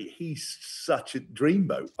 Hey, he's such a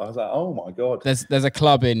dreamboat. I was like, oh my God. There's a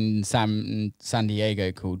club in San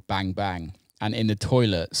Diego called Bang Bang, and in the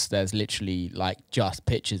toilets there's literally like just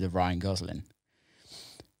pictures of Ryan Gosling.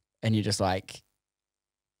 And you're just like,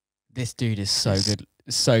 this dude is so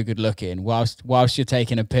good looking whilst you're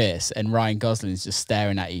taking a piss, and Ryan Gosling's just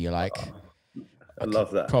staring at you. You're like, I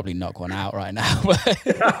love that. Probably knock one out right now.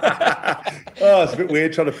 It's a bit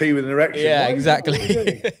weird trying to pee with an erection. Yeah,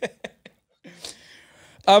 exactly.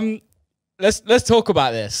 Let's talk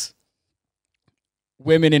about this.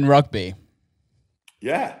 Women in rugby.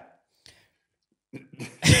 Yeah.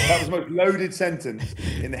 That was the most loaded sentence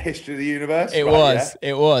in the history of the universe. It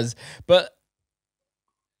was. But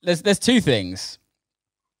there's two things.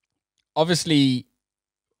 Obviously,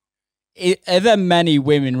 are there many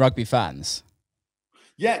women rugby fans?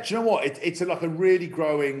 Yeah, do you know what? It's like a really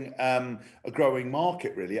growing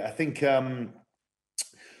market, really. I think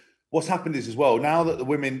what's happened is as well, now that the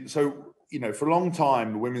women, so you know, for a long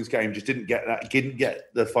time, the women's game just didn't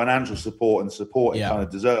get the financial support and support it kind of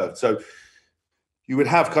deserved. So you would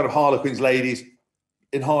have kind of Harlequins ladies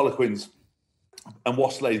in Harlequins and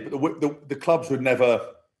Wasps ladies, but the clubs would never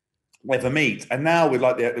meet. And now with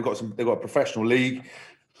like they've got a professional league.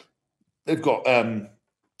 They've got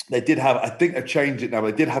they did have, I think they've changed it now.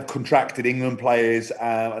 They did have contracted England players,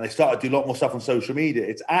 and they started to do a lot more stuff on social media.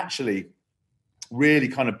 It's actually really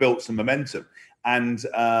kind of built some momentum. And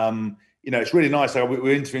you know, it's really nice. We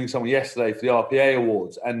were interviewing someone yesterday for the RPA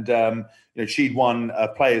Awards, and you know, she'd won a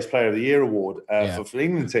Players Player of the Year award for the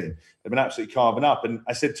England team. They've been absolutely carving up. And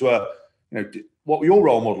I said to her, you know, what were your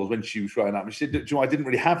role models when she was growing up? And she said, you know, I didn't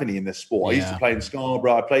really have any in this sport. I used to play in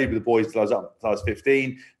Scarborough. I played with the boys till I was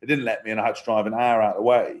 15. They didn't let me, and I had to drive an hour out of the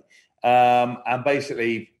way. And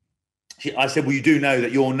basically, I said, well, you do know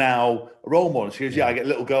that you're now a role model. She goes, yeah, I get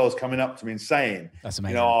little girls coming up to me and saying, that's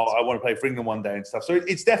amazing. You know, oh, I want to play for England one day and stuff. So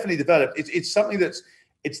it's definitely developed. It's something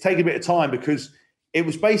it's taken a bit of time, because it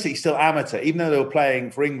was basically still amateur, even though they were playing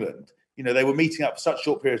for England. You know, they were meeting up for such a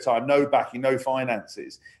short period of time, no backing, no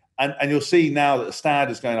finances. And you'll see now that the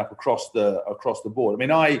standard is going up across the board. I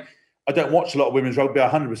mean, I don't watch a lot of women's rugby. I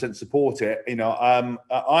 100% support it. You know,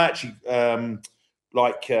 I actually I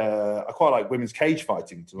quite like women's cage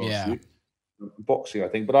fighting, to be honest with you. Boxing, I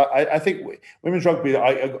think. But I think women's rugby,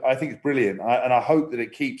 I think it's brilliant, and I hope that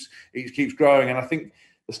it keeps growing. And I think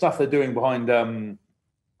the stuff they're doing behind on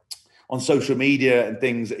social media and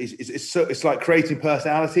things it's like creating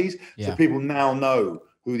personalities, so people now know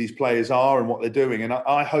who these players are and what they're doing. And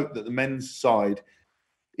I hope that the men's side,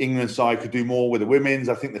 England side, could do more with the women's.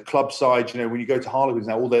 I think the club side, you know, when you go to Harlequins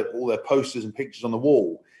now, all their posters and pictures on the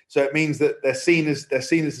wall. So it means that they're seen as the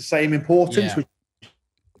same importance,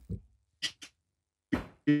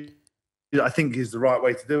 which I think is the right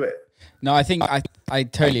way to do it. No, I think I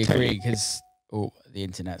totally agree, because the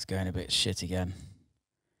internet's going a bit shit again.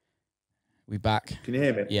 We back? Can you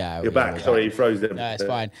hear me? Yeah, you're back. Sorry, you froze them. No, it's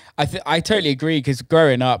fine. I totally agree, because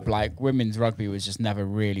growing up, like, women's rugby was just never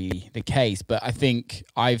really the case. But I think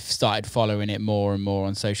I've started following it more and more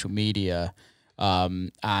on social media,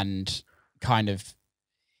 and kind of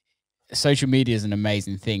social media is an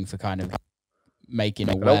amazing thing for kind of making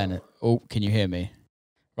awareness. Oh, can you hear me?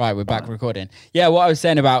 Right, we're back recording. Yeah, what I was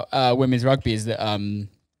saying about women's rugby is that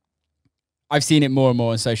I've seen it more and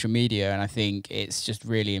more on social media, and I think it's just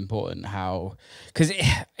really important how, because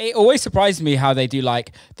it always surprises me how they do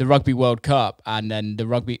like the Rugby World Cup, and then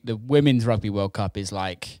the Women's Rugby World Cup is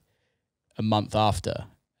like a month after,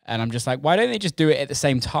 and I'm just like, why don't they just do it at the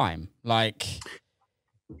same time? Like,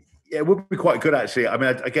 yeah, it would be quite good, actually. I mean,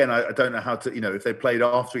 again, I don't know how to, you know, if they played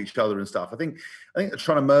after each other and stuff. I think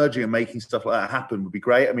trying to merging and making stuff like that happen would be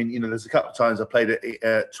great. I mean, you know, there's a couple of times I played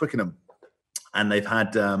at Twickenham, and they've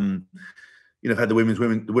had you know, had the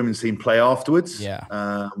women's team play afterwards, which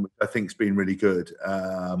I think's been really good.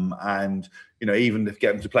 And you know, even if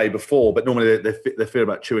get them to play before, but normally they feel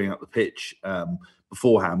about chewing up the pitch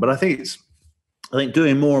beforehand. But I think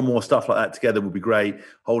doing more and more stuff like that together would be great.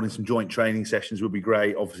 Holding some joint training sessions would be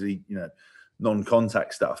great. Obviously, you know,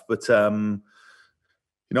 non-contact stuff, but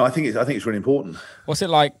you know, I think it's really important. What's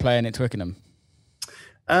it like playing at Twickenham?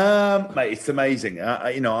 Mate, it's amazing.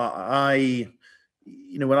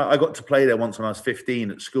 You know, when I got to play there once when I was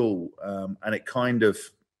 15 at school, and it kind of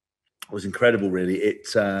was incredible, really. It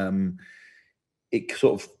sort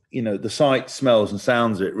of, you know, the sight, smells and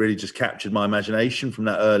sounds of it really just captured my imagination from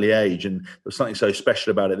that early age. And there was something so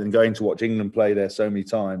special about it. And going to watch England play there so many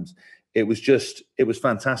times, it was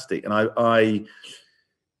fantastic. And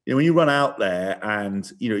you know, when you run out there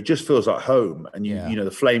and, you know, it just feels like home, and you know,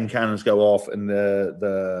 the flame cannons go off and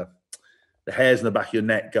the hairs in the back of your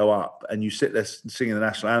neck go up, and you sit there singing the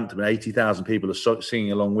national anthem, and 80,000 people are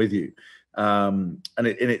singing along with you. And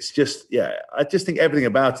it's just, I just think everything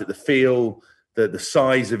about it, the feel, the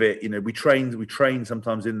size of it, you know, we train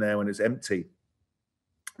sometimes in there when it's empty,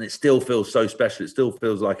 and it still feels so special. It still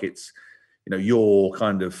feels like it's, you know, your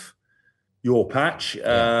patch.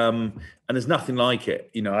 And there's nothing like it.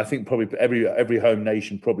 You know, I think probably every home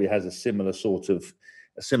nation probably has a similar sort of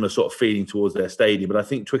feeling towards their stadium, but I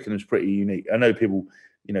think Twickenham's pretty unique. I know people,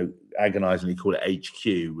 you know, agonisingly call it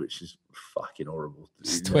HQ, which is fucking horrible.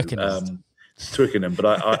 It's Twickenham. Twickenham, but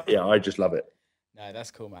I just love it. No,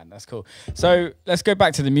 that's cool, man. That's cool. So let's go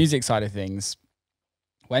back to the music side of things.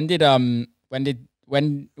 When was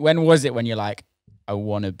it when you're like, I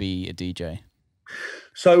want to be a DJ?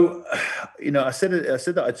 So, you know, I said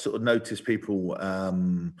that I'd sort of noticed people.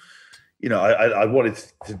 You know, I wanted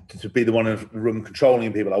to be the one in the room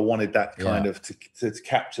controlling people. I wanted that kind of to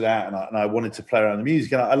capture that, and I wanted to play around the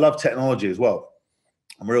music. And I love technology as well.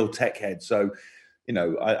 I'm a real tech head, so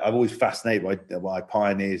I've always fascinated by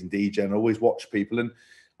pioneers and DJ, and I always watch people. And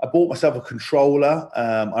I bought myself a controller.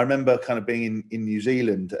 I remember kind of being in New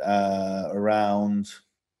Zealand around,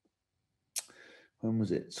 when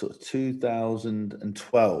was it? Sort of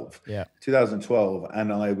 2012. Yeah. 2012.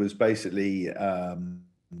 And I was basically, one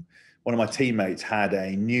of my teammates had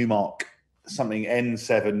a Newmark something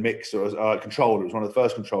N7 mixer controller. It was one of the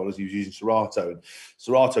first controllers he was using, Serato. And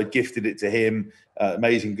Serato gifted it to him.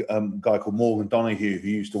 Amazing guy called Morgan Donoghue, who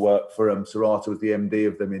used to work for Serato, was the MD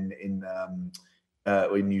of them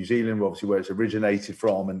in New Zealand, obviously where it's originated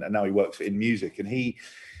from, and now he works in music. And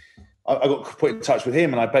I got put in touch with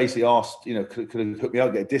him, and I basically asked, could he hook me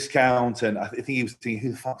up, get a discount? And I think he was thinking,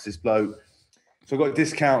 who the fuck's this bloke? So I got a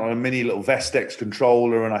discount on a mini little Vestex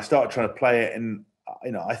controller, and I started trying to play it. And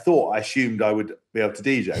I assumed I would be able to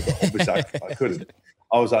DJ, but obviously I couldn't.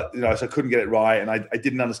 I was like, so I couldn't get it right, and I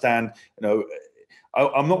didn't understand.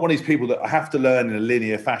 I'm not one of these people that I have to learn in a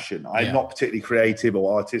linear fashion. I'm not particularly creative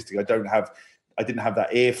or artistic. I didn't have that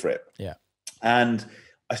ear for it. Yeah. And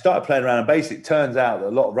I started playing around, and basically it turns out that a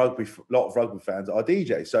lot of rugby fans are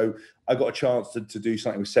DJs. So I got a chance to do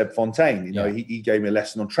something with Seb Fontaine. He gave me a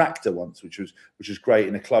lesson on tractor once, which was great,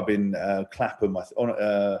 in a club in Clapham, on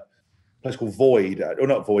a place called Void, or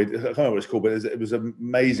not Void. I can't remember what it's called, but it was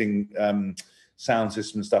amazing sound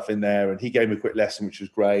system and stuff in there. And he gave me a quick lesson, which was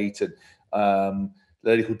great. And a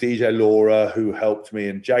lady called DJ Laura, who helped me,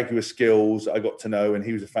 and Jaguar Skills I got to know, and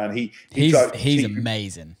he was a fan. He's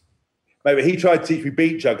amazing. Maybe he tried to teach me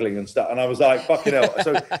beat juggling and stuff, and I was like, fucking hell.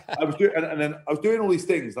 So I was doing, and then I was doing all these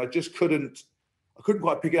things, and I just couldn't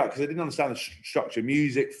quite pick it up because I didn't understand the structure,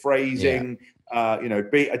 music, phrasing,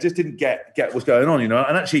 beat. I just didn't get what's going on,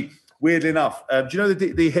 And actually, weirdly enough, do you know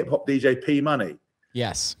the hip hop DJ P Money?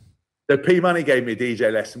 Yes. So P Money gave me a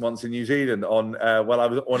DJ lesson once in New Zealand while I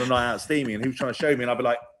was on a night out steaming, and he was trying to show me, and I'd be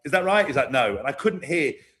like, "Is that right?" He's like, "No," and I couldn't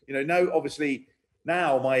hear. No, obviously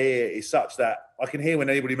now my ear is such that I can hear when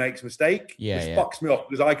anybody makes a mistake. Which fucks me off,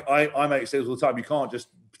 because I make mistakes all the time. You can't just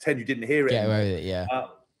pretend you didn't hear it. Get away with it, yeah.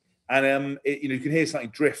 You can hear something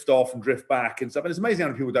drift off and drift back and stuff. And it's amazing how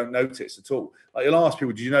many people don't notice at all. Like, you'll ask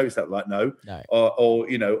people, "Did you notice that?" Like, no. Or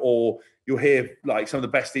you'll hear like some of the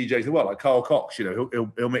best DJs in the world, like Carl Cox.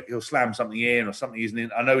 He'll slam something in, or something isn't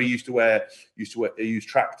in. I know he used to use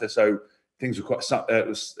tractor, so things were quite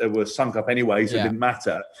were sunk up anyway, so it didn't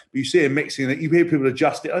matter. But you see him mixing it. You hear people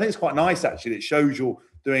adjust it. I think it's quite nice, actually. It shows you're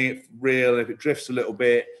doing it real. If it drifts a little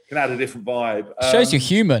bit, it can add a different vibe. Shows you're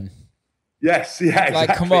human. Yes, yeah, exactly.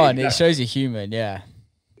 Like, come on, it shows you're human, yeah.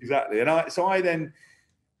 Exactly. And I then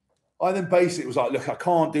basically was like, look, I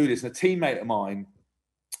can't do this. And a teammate of mine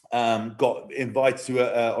got invited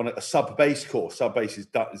to on a sub bass course. Sub bass is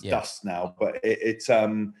dust now, but it's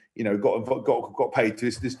got paid to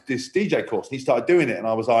this DJ course. And he started doing it, and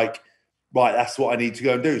I was like, right, that's what I need to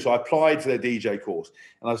go and do. So I applied for their DJ course,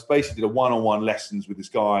 and I basically did a one-on-one lessons with this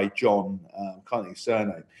guy, John, can't think of his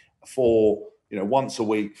surname, for once a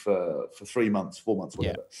week for 3 months, 4 months,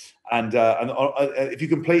 whatever. Yeah. And if you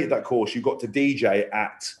completed that course, you got to DJ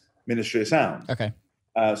at Ministry of Sound. Okay.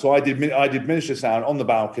 So I did Ministry of Sound on the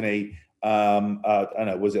balcony. I don't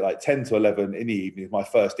know, was it like 10 to 11 in the evening? My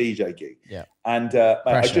first DJ gig. Yeah. And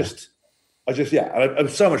I just I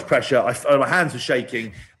was so much pressure. My hands were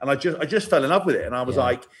shaking, and I just fell in love with it. And I was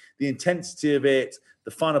like, the intensity of it,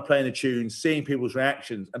 the fun of playing the tunes, seeing people's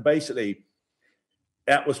reactions, and basically,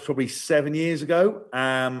 that was probably 7 years ago.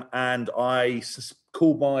 And I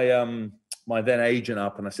called my my then agent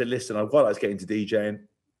up, and I said, "Listen, I'd quite like to get into DJing."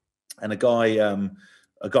 And a guy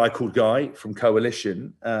called Guy from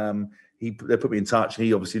Coalition, they put me in touch, and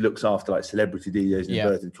he obviously looks after like celebrity DJs in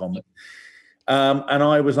inverted commas. And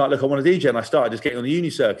I was like, "Look, I want to DJ," and I started just getting on the uni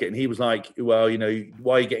circuit. And he was like, "Well,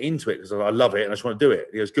 why you get into it?" Because I love it and I just want to do it.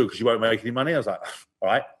 He goes, "Good, because you won't make any money." I was like, "All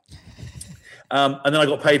right." And then I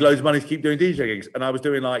got paid loads of money to keep doing DJ gigs, and I was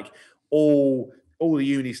doing like all the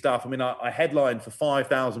uni stuff. I mean, I headlined for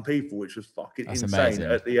 5,000 people, which was fucking insane. Amazing.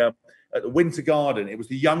 At the Winter Garden. It was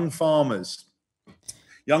the Young Farmers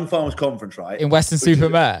Conference, right? In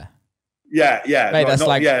Weston-super-Mare. Yeah. Mate, that's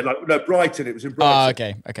Brighton. It was in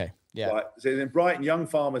Brighton. Oh, okay. Yeah. Right. So in Brighton, Young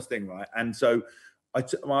Farmers thing, right? And so I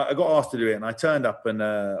got asked to do it, and I turned up, and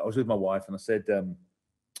I was with my wife, and I said,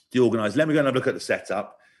 the organizer, let me go and have a look at the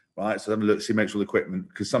setup, right? So I'm look, see, make sure the equipment,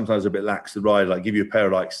 because sometimes they're a bit lax to ride, like give you a pair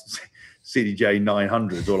of like CDJ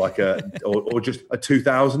 900s or like or just a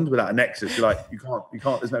 2000 without a Nexus. You're like, you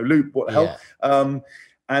can't. There's no loop. What the hell?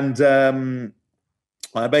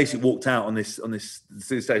 I basically walked out on this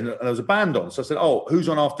stage, and there was a band on. So I said, "Oh, who's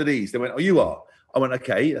on after these?" They went, "Oh, you are." I went,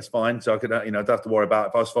 "Okay, that's fine." So I could, I don't have to worry about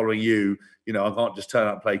if I was following you. I can't just turn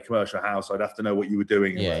up and play commercial house. I'd have to know what you were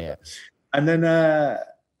doing. And then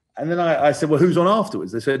I said, well, who's on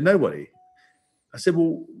afterwards? They said, nobody. I said,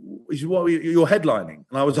 well, what you're headlining?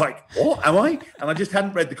 And I was like, what, am I? And I just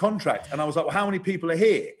hadn't read the contract. And I was like, well, how many people are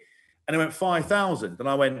here? And they went, 5,000. And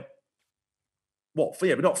I went, what?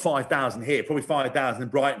 Yeah, but not 5,000 here, probably 5,000 in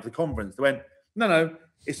Brighton for the conference. They went, no,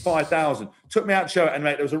 it's 5,000. Took me out to show it, and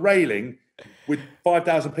mate, there was a railing with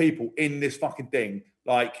 5,000 people in this fucking thing,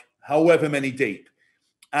 like however many deep.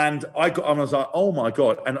 And I was like, oh my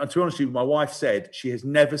God. And to be honest with you, my wife said she has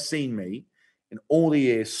never seen me in all the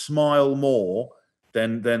years smile more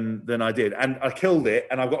than I did. And I killed it.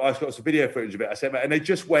 And I've got some video footage of it. I said, and it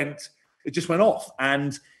just went off.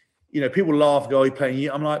 And, you know, people laugh, go, you're playing.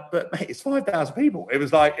 I'm like, but mate, it's 5,000 people. It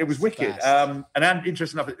was wicked. And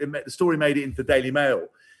interesting enough, the story made it into the Daily Mail.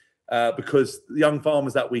 Because the young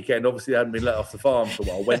farmers that weekend obviously hadn't been let off the farm for a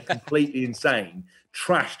while, went completely insane,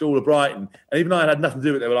 trashed all of Brighton, and even though I had nothing to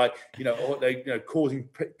do with it, they were like, causing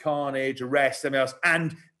carnage, arrests, everything else,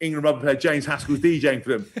 and England Rugby player James Haskell was DJing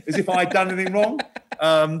for them, as if I'd done anything wrong.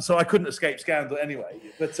 So I couldn't escape scandal anyway.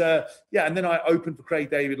 But and then I opened for Craig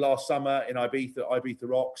David last summer in Ibiza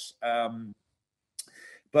Rocks.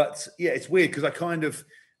 But yeah, it's weird because I've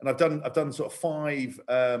done sort of 5.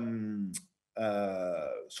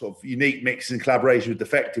 Sort of unique mixes and collaboration with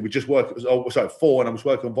Defected. We just worked, 4, and I was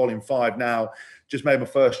working on volume 5 now. Just made my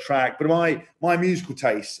first track. But my musical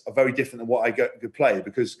tastes are very different than what I could play,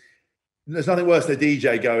 because there's nothing worse than a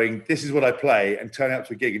DJ going, this is what I play, and turning up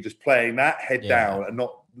to a gig and just playing that head down and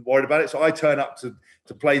not worried about it. So I turn up to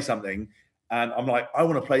play something and I'm like, I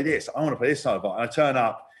want to play this. I want to play this side of it. And I turn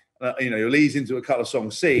up, you leads into a couple of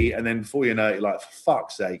songs C, and then before you know it, you're like, for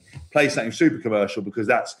fuck's sake, play something super commercial, because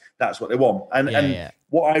that's what they want. And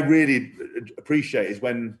what I really appreciate is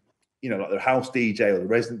when, like the house DJ or the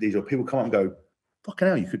resident DJ, or people come up and go, fucking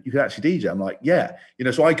hell, you could actually DJ. I'm like, yeah.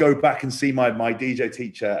 So I go back and see my DJ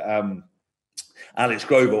teacher, Alex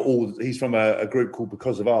Grover. He's from a group called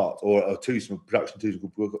Because of Art, or a twosome production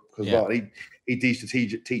twosome called Because of Art. He used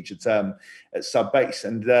to teach at Sub Bass,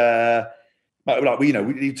 and we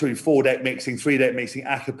need to do 4-deck mixing, 3-deck mixing,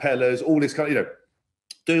 acapellas, all this kind of,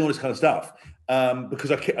 doing all this kind of stuff,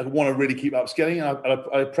 because I want to really keep upskilling, and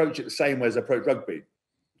I approach it the same way as I approach rugby.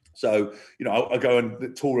 So, I go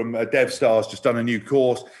and tour them. Dev Star's just done a new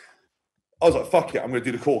course. I was like, fuck it, I'm going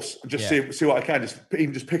to do the course and just see what I can,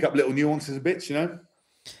 just pick up little nuances and bits, No,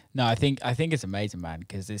 I think it's amazing, man,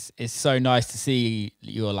 because it's so nice to see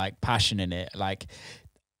your passion in it, like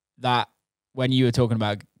that. When you were talking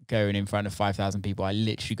about going in front of 5,000 people, I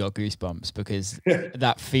literally got goosebumps, because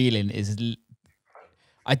that feeling is,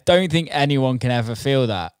 I don't think anyone can ever feel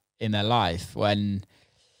that in their life. When,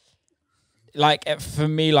 for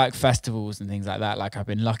me, festivals and things like that, I've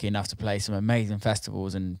been lucky enough to play some amazing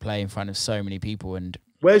festivals and play in front of so many people. And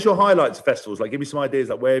where's your highlights of festivals? Give me some ideas.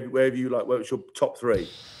 Where have you what's your top 3?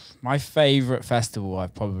 My favorite festival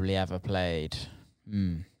I've probably ever played.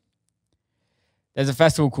 There's a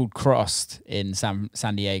festival called Crossed in San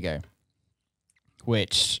Diego,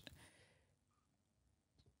 which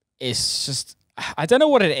is just, I don't know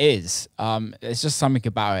what it is. It's just something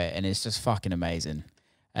about it, and it's just fucking amazing.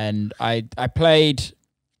 And I played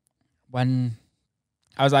when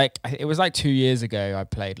I was it was 2 years ago I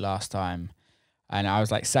played last time, and I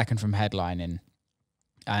was second from headlining,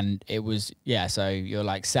 and it was, so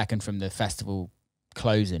you're second from the festival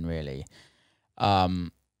closing, really.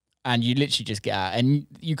 And you literally just get out, and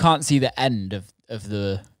you can't see the end of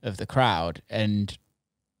the crowd. And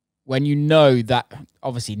when that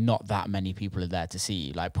obviously not that many people are there to see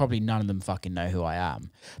you, probably none of them fucking know who I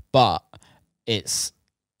am, but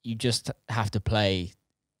you just have to play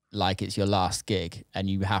like it's your last gig, and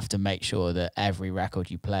you have to make sure that every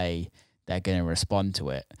record you play, they're going to respond to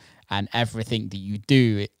it, and everything that you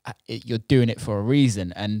do, you're doing it for a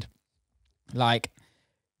reason. And when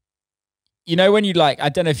you I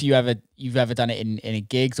don't know if you've ever done it in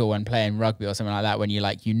gigs or when playing rugby or something like that, when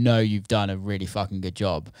you've done a really fucking good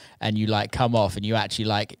job, and you come off and you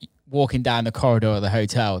actually walking down the corridor of the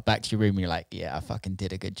hotel back to your room, and you're yeah, I fucking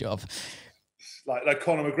did a good job. Like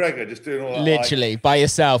Conor McGregor just doing all that, literally by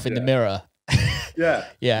yourself in the mirror.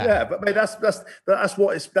 yeah. But mate, that's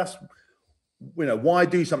why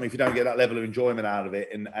do something if you don't get that level of enjoyment out of it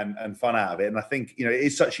and fun out of it? And I think it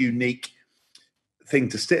is such a unique thing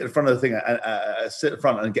to sit in front of the thing, sit in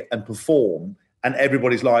front and perform, and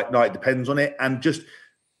everybody's night depends on it. And just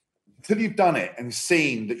until you've done it and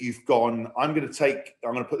seen that you've gone, I'm going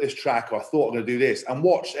to put this track, or I thought I'm going to do this, and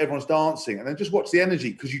watch everyone's dancing, and then just watch the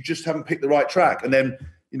energy, because you just haven't picked the right track. And then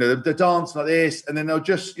they're dancing like this, and then they'll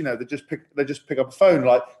just they just pick up a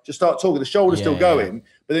phone, just start talking, the shoulder's still going,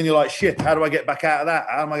 but then you're like, shit, how do I get back out of that?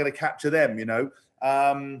 How am I going to capture them?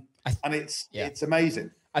 And it's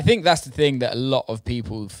amazing. I think that's the thing that a lot of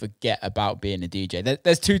people forget about being a DJ.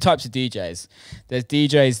 There's two types of DJs. There's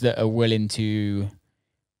DJs that are willing to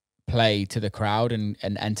play to the crowd and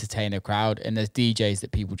entertain a crowd, and there's DJs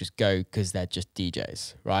that people just go because they're just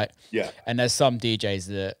DJs, right? Yeah. And there's some DJs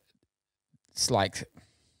that it's like,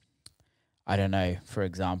 I don't know, for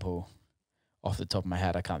example, off the top of my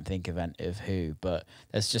head, I can't think of who, but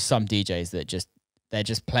there's just some DJs that they're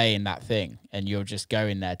just playing that thing, and you're just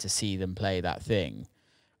going there to see them play that thing.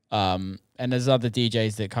 And there's other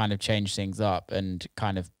DJs that kind of change things up and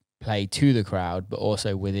kind of play to the crowd, but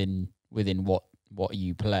also within what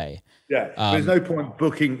you play. Yeah, there's no point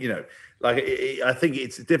booking, I think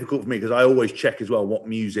it's difficult for me because I always check as well what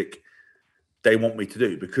music they want me to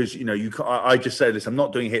do, because, I just say this, I'm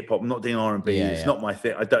not doing hip hop, I'm not doing R&B, it's not my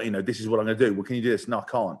thing. I don't, this is what I'm going to do. Well, can you do this? No, I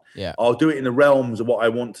can't. Yeah. I'll do it in the realms of what I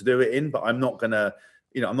want to do it in, but I'm not going to,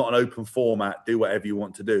 I'm not an open format, do whatever you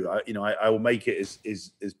want to do. I will make it as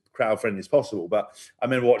crowd friendly as possible. But I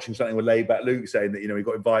remember watching something with Laid Back Luke saying that, he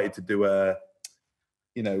got invited to do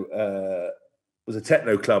was a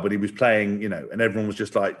techno club, and he was playing, and everyone was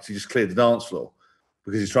just like, he just cleared the dance floor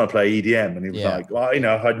because he's trying to play EDM. And he was like, well,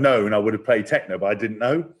 if I'd known, I would have played techno, but I didn't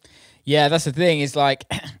know. Yeah, that's the thing. It's like,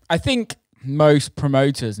 I think most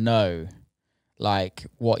promoters know like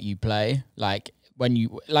what you play. Like when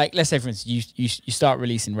you, like, let's say for instance, you start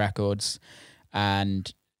releasing records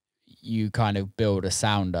and you kind of build a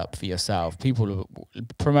sound up for yourself.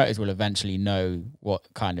 Promoters will eventually know what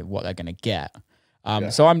they're going to get.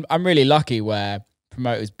 So I'm really lucky where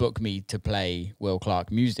promoters book me to play Will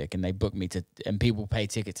Clarke music, and they book me to, and people pay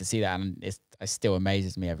tickets to see that, and it still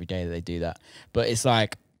amazes me every day that they do that. But it's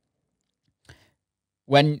like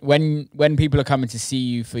when people are coming to see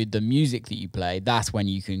you for the music that you play, that's when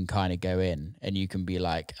you can kind of go in and you can be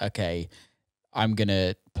like, okay, I'm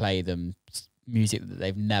gonna play them music that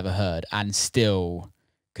they've never heard and still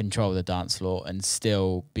control the dance floor and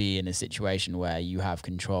still be in a situation where you have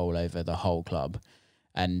control over the whole club,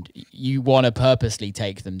 and you want to purposely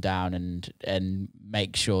take them down and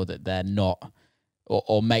make sure that they're not,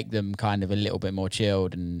 or make them kind of a little bit more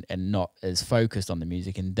chilled and not as focused on the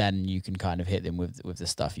music, and then you can kind of hit them with the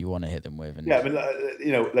stuff you want to hit them with. And yeah, I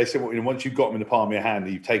mean, they say, once you've got them in the palm of your hand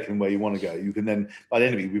and you've taken them where you want to go, you can then, by the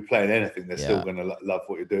end of it, you'll be playing anything. They're still going to love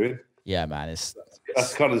what you're doing. Yeah, man,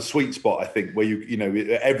 that's kind of the sweet spot, I think, where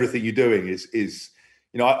everything you're doing is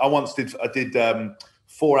I once did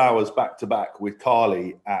 4 hours back to back with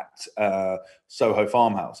Carly at Soho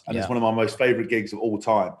Farmhouse, and it's one of my most favorite gigs of all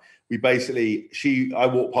time. I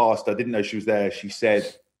walked past, I didn't know she was there. She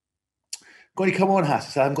said, "Got any come on, Hass?" I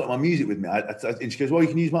said, "I haven't got my music with me." And she goes, "Well, you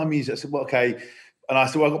can use my music." I said, "Well, okay." And I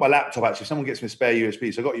said, "Well, I got my laptop actually. If someone gets me a spare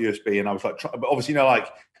USB." So I got USB, and I was like, but obviously, like,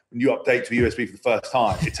 when you update to a USB for the first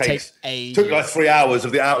time, it took like 3 hours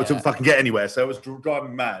of the hour to fucking get anywhere. So it was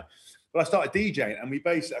driving me mad. But I started DJing, and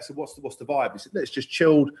I said, what's the vibe? He said, let's just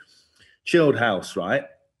chilled house, right?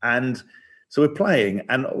 And so we're playing,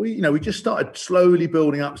 and we just started slowly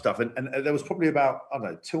building up stuff. And there was probably about,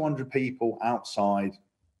 200 people outside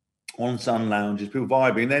on sun lounges, people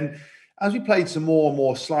vibing. And then as we played some more and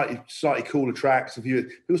more slightly cooler tracks,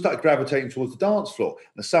 people started gravitating towards the dance floor.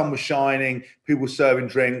 The sun was shining, people were serving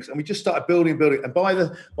drinks, and we just started building. And by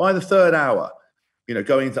the third hour,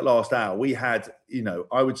 going into that last hour, we had,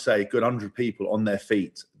 I would say a good 100 people on their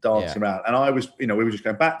feet dancing around. And I was, we were just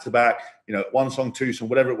going back to back, one song, two song,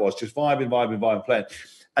 whatever it was, just vibing, playing.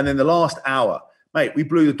 And then the last hour, mate, we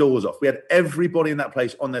blew the doors off. We had everybody in that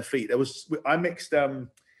place on their feet. I mixed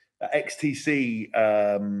XTC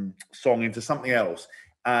song into something else,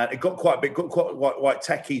 and it got quite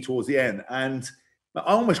techie towards the end, and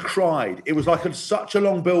I almost cried. It was like such a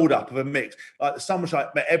long build up of a mix. Like the sun was like,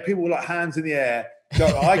 people were like hands in the air.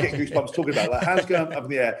 I get goosebumps talking about it. Like hands going up in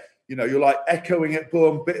the air. You're like echoing it,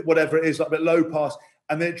 boom, bit whatever it is, like a bit low pass,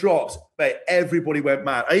 and then it drops. Mate, everybody went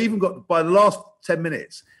mad. I even got, by the last 10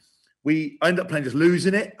 minutes, I ended up playing just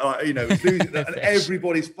losing it, losing it, and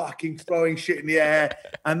everybody's fucking throwing shit in the air.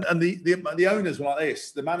 And the owners were like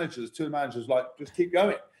this. The managers, two of the managers, like, just keep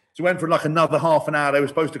going. So we went for like another half an hour. They were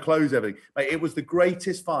supposed to close everything. Mate, it was the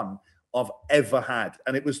greatest fun I've ever had.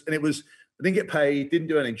 And it was. I didn't get paid, didn't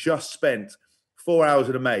do anything. Just spent 4 hours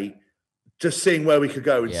with a mate, just seeing where we could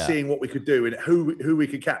go and seeing what we could do and who we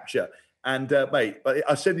could capture. And mate,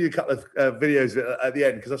 I'll send you a couple of videos at the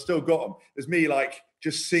end because I've still got them. There's me like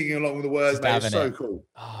just singing along with the words. Mate, it's so cool.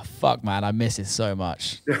 Oh fuck, man, I miss it so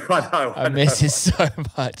much. I miss it so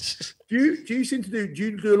much. Do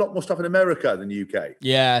you do a lot more stuff in America than UK?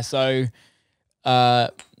 Yeah, so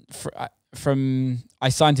I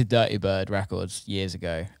signed to Dirty Bird Records years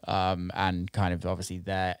ago, and kind of obviously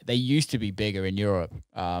they used to be bigger in Europe,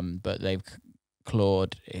 but they've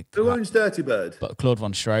Claude. Who owns Dirty Bird? But Claude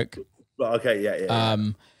Von Stroke. Right, okay, yeah.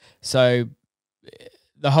 So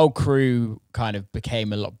the whole crew kind of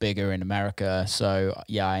became a lot bigger in America. So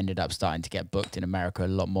yeah, I ended up starting to get booked in America a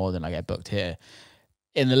lot more than I get booked here.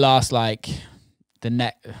 In the last last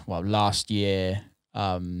year,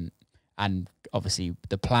 and obviously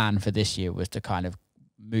the plan for this year was to kind of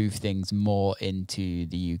move things more into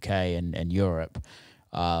the UK and Europe.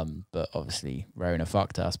 But obviously Rona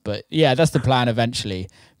fucked us. But yeah, that's the plan eventually.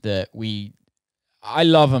 I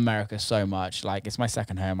love America so much. Like, it's my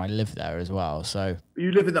second home. I live there as well. So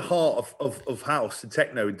you live in the heart of house and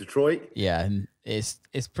techno in Detroit. Yeah, and it's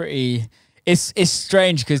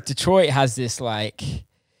strange because Detroit has this like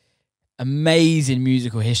amazing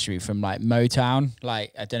musical history from like Motown.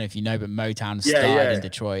 Like, I don't know if you know, but Motown started in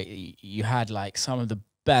Detroit. You had like some of the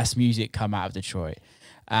best music come out of Detroit,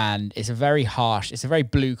 and it's a very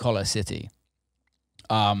blue collar city.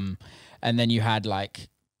 And then you had like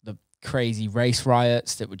crazy race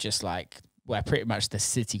riots that were just like where pretty much the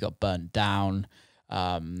city got burnt down.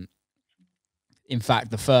 In fact,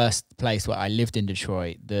 the first place where I lived in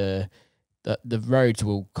Detroit, the roads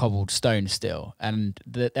were cobbled stone still, and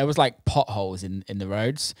there was like potholes in the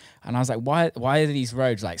roads, and I was like, why are these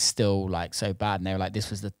roads like still like so bad? And they were like,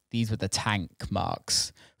 these were the tank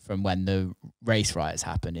marks from when the race riots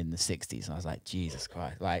happened in the 60s. And I was like, Jesus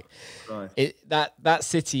Christ, like that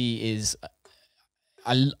city is,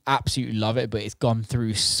 I absolutely love it, but it's gone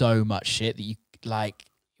through so much shit that you like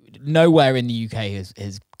nowhere in the UK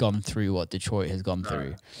has gone through what Detroit has gone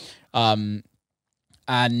through.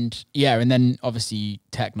 And yeah, and then obviously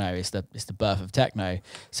techno is the birth of techno.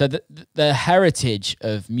 So the heritage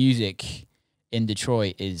of music in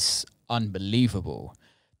Detroit is unbelievable.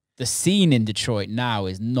 The scene in Detroit now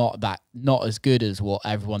is not as good as what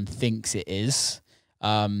everyone thinks it is.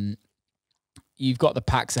 You've got the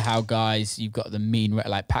Paxahau guys, you've got the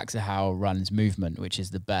Paxahau runs Movement, which is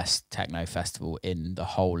the best techno festival in the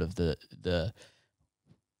whole of the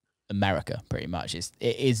America, pretty much. It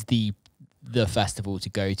is the festival to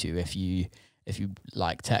go to if you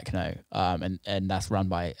like techno, and that's run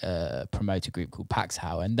by a promoter group called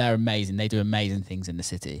Paxahau, and they're amazing. They do amazing things in the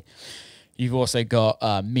city. You've also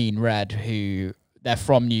got Mean Red, who they're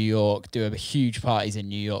from New York, do huge parties in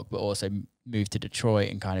New York, but also move to Detroit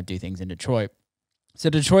and kind of do things in Detroit. So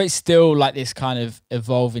Detroit's still like this kind of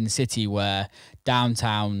evolving city where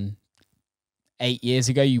downtown 8 years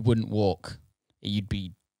ago, you wouldn't walk. You'd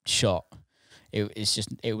be shot.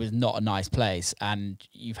 It was not a nice place. And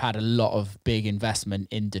you've had a lot of big investment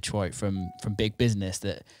in Detroit from big business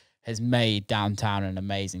that has made downtown an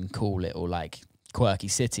amazing, cool little like quirky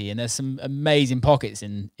city. And there's some amazing pockets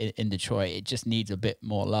in Detroit. It just needs a bit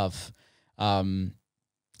more love.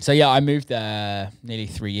 So yeah, I moved there nearly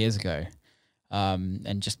 3 years ago.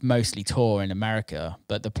 And just mostly tour in America,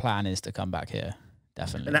 but the plan is to come back here,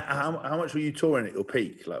 definitely. And how much were you touring at your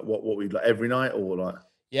peak? Like what were you like every night or like?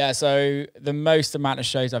 Yeah, so the most amount of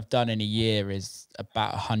shows I've done in a year is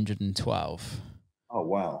about 112. Oh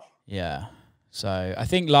wow! Yeah, so I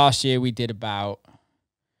think last year we did about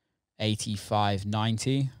 85,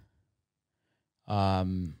 90.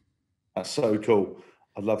 That's so cool.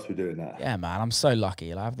 I'd love to be doing that. Yeah, man, I'm so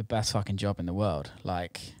lucky. I have the best fucking job in the world.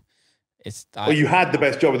 Like. Well, you had the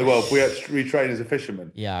best job in the world. We had to retrain as a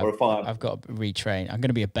fisherman, or a fireman. I've got to retrain. I'm going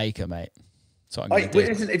to be a baker, mate. That's what I'm going to do.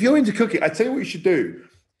 Listen, if you're into cooking, I tell you what you should do.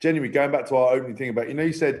 Genuinely, going back to our opening thing about,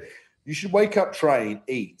 you said you should wake up, train,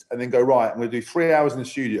 eat, and then go, right, I'm going to do 3 hours in the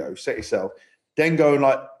studio, set yourself, then go and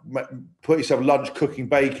like put yourself lunch, cooking,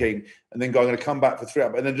 baking, and then go, I'm going to come back for 3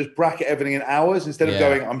 hours, and then just bracket everything in hours instead of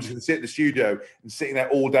going, I'm just going to sit in the studio and sitting there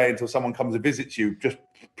all day until someone comes and visits you, just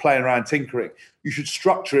playing around, tinkering. You should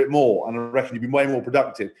structure it more, and I reckon you'd be way more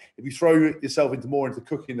productive. If you throw yourself into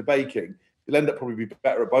cooking and baking, you'll end up probably be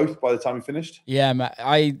better at both by the time you finished. Yeah, man.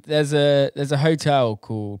 There's a hotel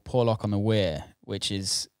called Porlock on the Weir, which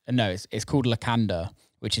is it's called Lacanda,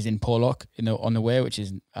 which is in Porlock on the Weir, which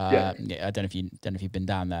is I don't know if you've been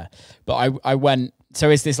down there, but I went. So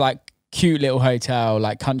it's this like cute little hotel,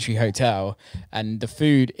 like country hotel, and the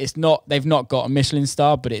food, they've not got a Michelin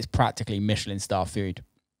star, but it's practically Michelin star food.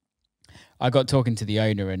 I got talking to the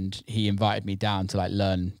owner, and he invited me down to like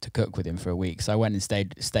learn to cook with him for a week. So I went and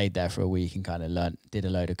stayed there for a week and kind of did a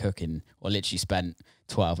load of cooking, or literally spent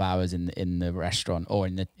 12 hours in the restaurant or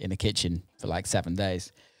in the kitchen for like 7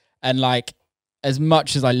 days. And like, as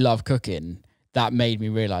much as I love cooking, that made me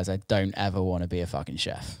realize I don't ever want to be a fucking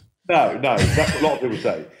chef. No, that's what a lot of people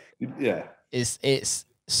say. Yeah. It's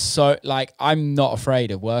so like, I'm not afraid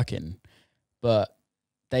of working. but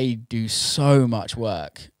they do so much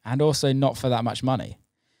work, and also not for that much money.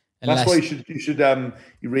 That's why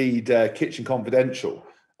you read Kitchen Confidential,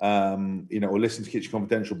 or listen to Kitchen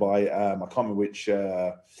Confidential by I can't remember which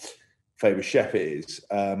favourite chef it is,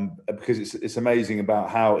 because it's amazing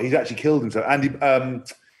about how he's actually killed himself. Andy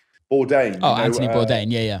Bourdain. Oh, Anthony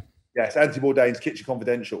Bourdain, yeah. Yes, Anthony Bourdain's Kitchen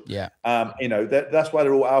Confidential. Yeah. That's why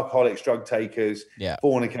they're all alcoholics, drug takers,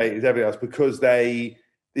 fornicators, everything else, because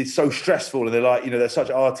it's so stressful, and they're like, they're such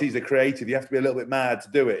artists, they're creative. You have to be a little bit mad to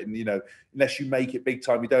do it, and unless you make it big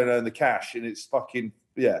time, you don't earn the cash, and it's fucking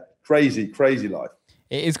crazy life.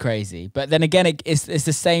 It is crazy, but then again, it's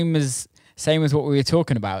the same as what we were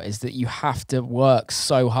talking about, is that you have to work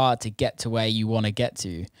so hard to get to where you want to get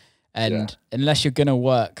to, and unless you're gonna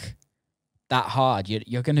work that hard,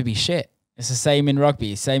 you're gonna be shit. It's the same in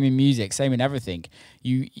rugby, same in music, same in everything.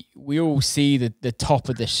 We all see the top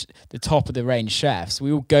of the range chefs.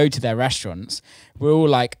 We all go to their restaurants. We're all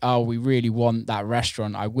like, oh, we really want that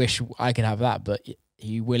restaurant. I wish I could have that, but are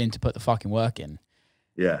you willing to put the fucking work in?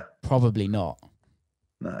 Yeah, probably not.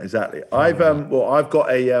 No, exactly. I've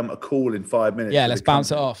got a call in 5 minutes. Yeah, let's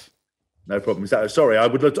bounce it off. No problem. Sorry, I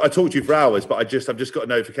talked to you for hours, but I've just got a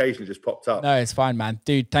notification that just popped up. No, it's fine, man.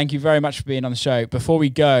 Dude, thank you very much for being on the show. Before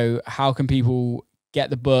we go, how can people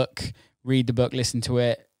get the book, read the book, listen to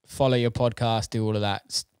it, follow your podcast, do all of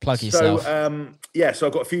that? Plug yourself. So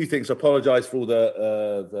I've got a few things. I apologise for all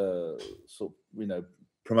the sort of,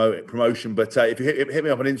 promotion, but if you hit me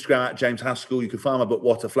up on Instagram at James Haskell, you can find my book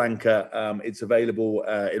What a Flanker. It's available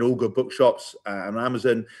in all good bookshops and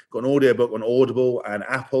Amazon. Got an audio book on Audible and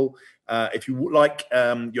Apple. If you like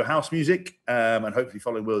your house music, and hopefully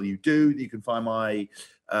following Will, you do, you can find my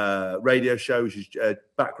radio show, which is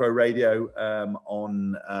Back Row Radio,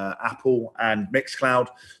 on Apple and Mixcloud.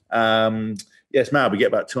 Yes, man, we get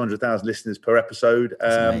about 200,000 listeners per episode,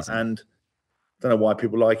 and I don't know why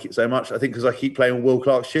people like it so much. I think because I keep playing with Will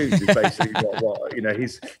Clarke's tunes. Is basically what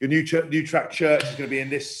his your new track Church is going to be in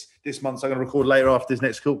this month. So I'm going to record later after this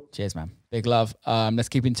next call. Cheers, man. Big love. Let's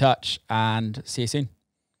keep in touch and see you soon.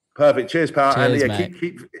 Perfect. Cheers, pal. Cheers, and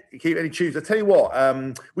keep any tunes. I tell you what,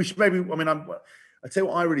 we should maybe. I tell you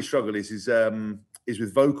what, I really struggle is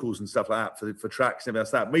with vocals and stuff like that for tracks and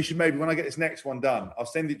everything like that. We should maybe, when I get this next one done, I'll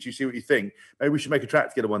send it to you, see what you think. Maybe we should make a track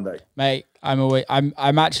together one day. Mate,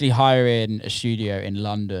 I'm actually hiring a studio in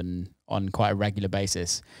London on quite a regular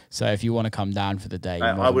basis. So if you want to come down for the day,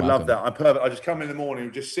 I would love that. I'm perfect. I just come in the morning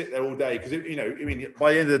and just sit there all day, because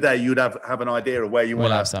by the end of the day, you'd have an idea of where you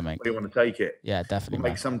want to take it. Yeah, definitely.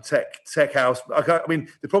 We'll make some tech house. The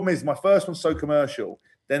problem is my first one's so commercial.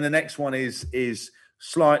 Then the next one is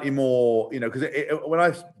slightly more, because when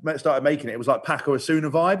I started making it, it was like Paco Asuna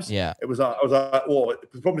vibes. Yeah. It was like, I was like, well,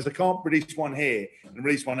 the problem is I can't release one here and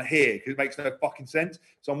release one here because it makes no fucking sense.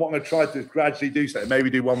 So what I'm going to try to do is gradually do something. Maybe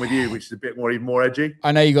do one with you, which is a bit more, even more edgy.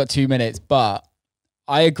 I know you got 2 minutes, but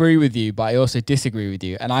I agree with you, but I also disagree with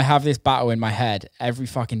you. And I have this battle in my head every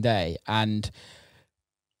fucking day. And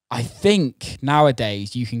I think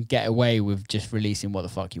nowadays you can get away with just releasing what the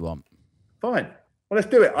fuck you want. Fine. Well, let's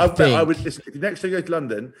do it. I would. Listen, if next time you go to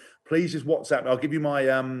London, please just WhatsApp me. I'll give you my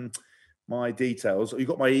my details. You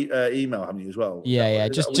got my email, haven't you, as well? Yeah.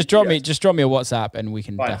 Just drop me a WhatsApp, and we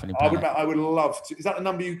can definitely. I would love to. Is that the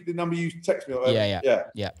number you text me? Yeah.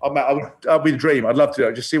 I'd be the dream. I'd love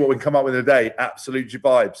to just see what we can come up with in a day. Absolute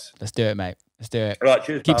vibes. Let's do it, mate. Let's do it. All right,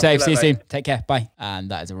 cheers. Keep safe. See you soon. Take care. Bye.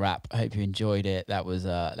 And that is a wrap. I hope you enjoyed it. That was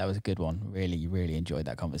a good one. Really enjoyed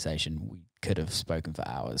that conversation. We could have spoken for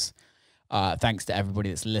hours. Thanks to everybody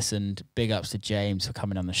that's listened. Big ups to James for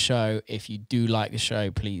coming on the show. If you do like the show,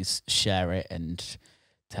 please share it and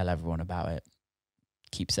tell everyone about it.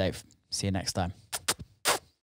 Keep safe. See you next time.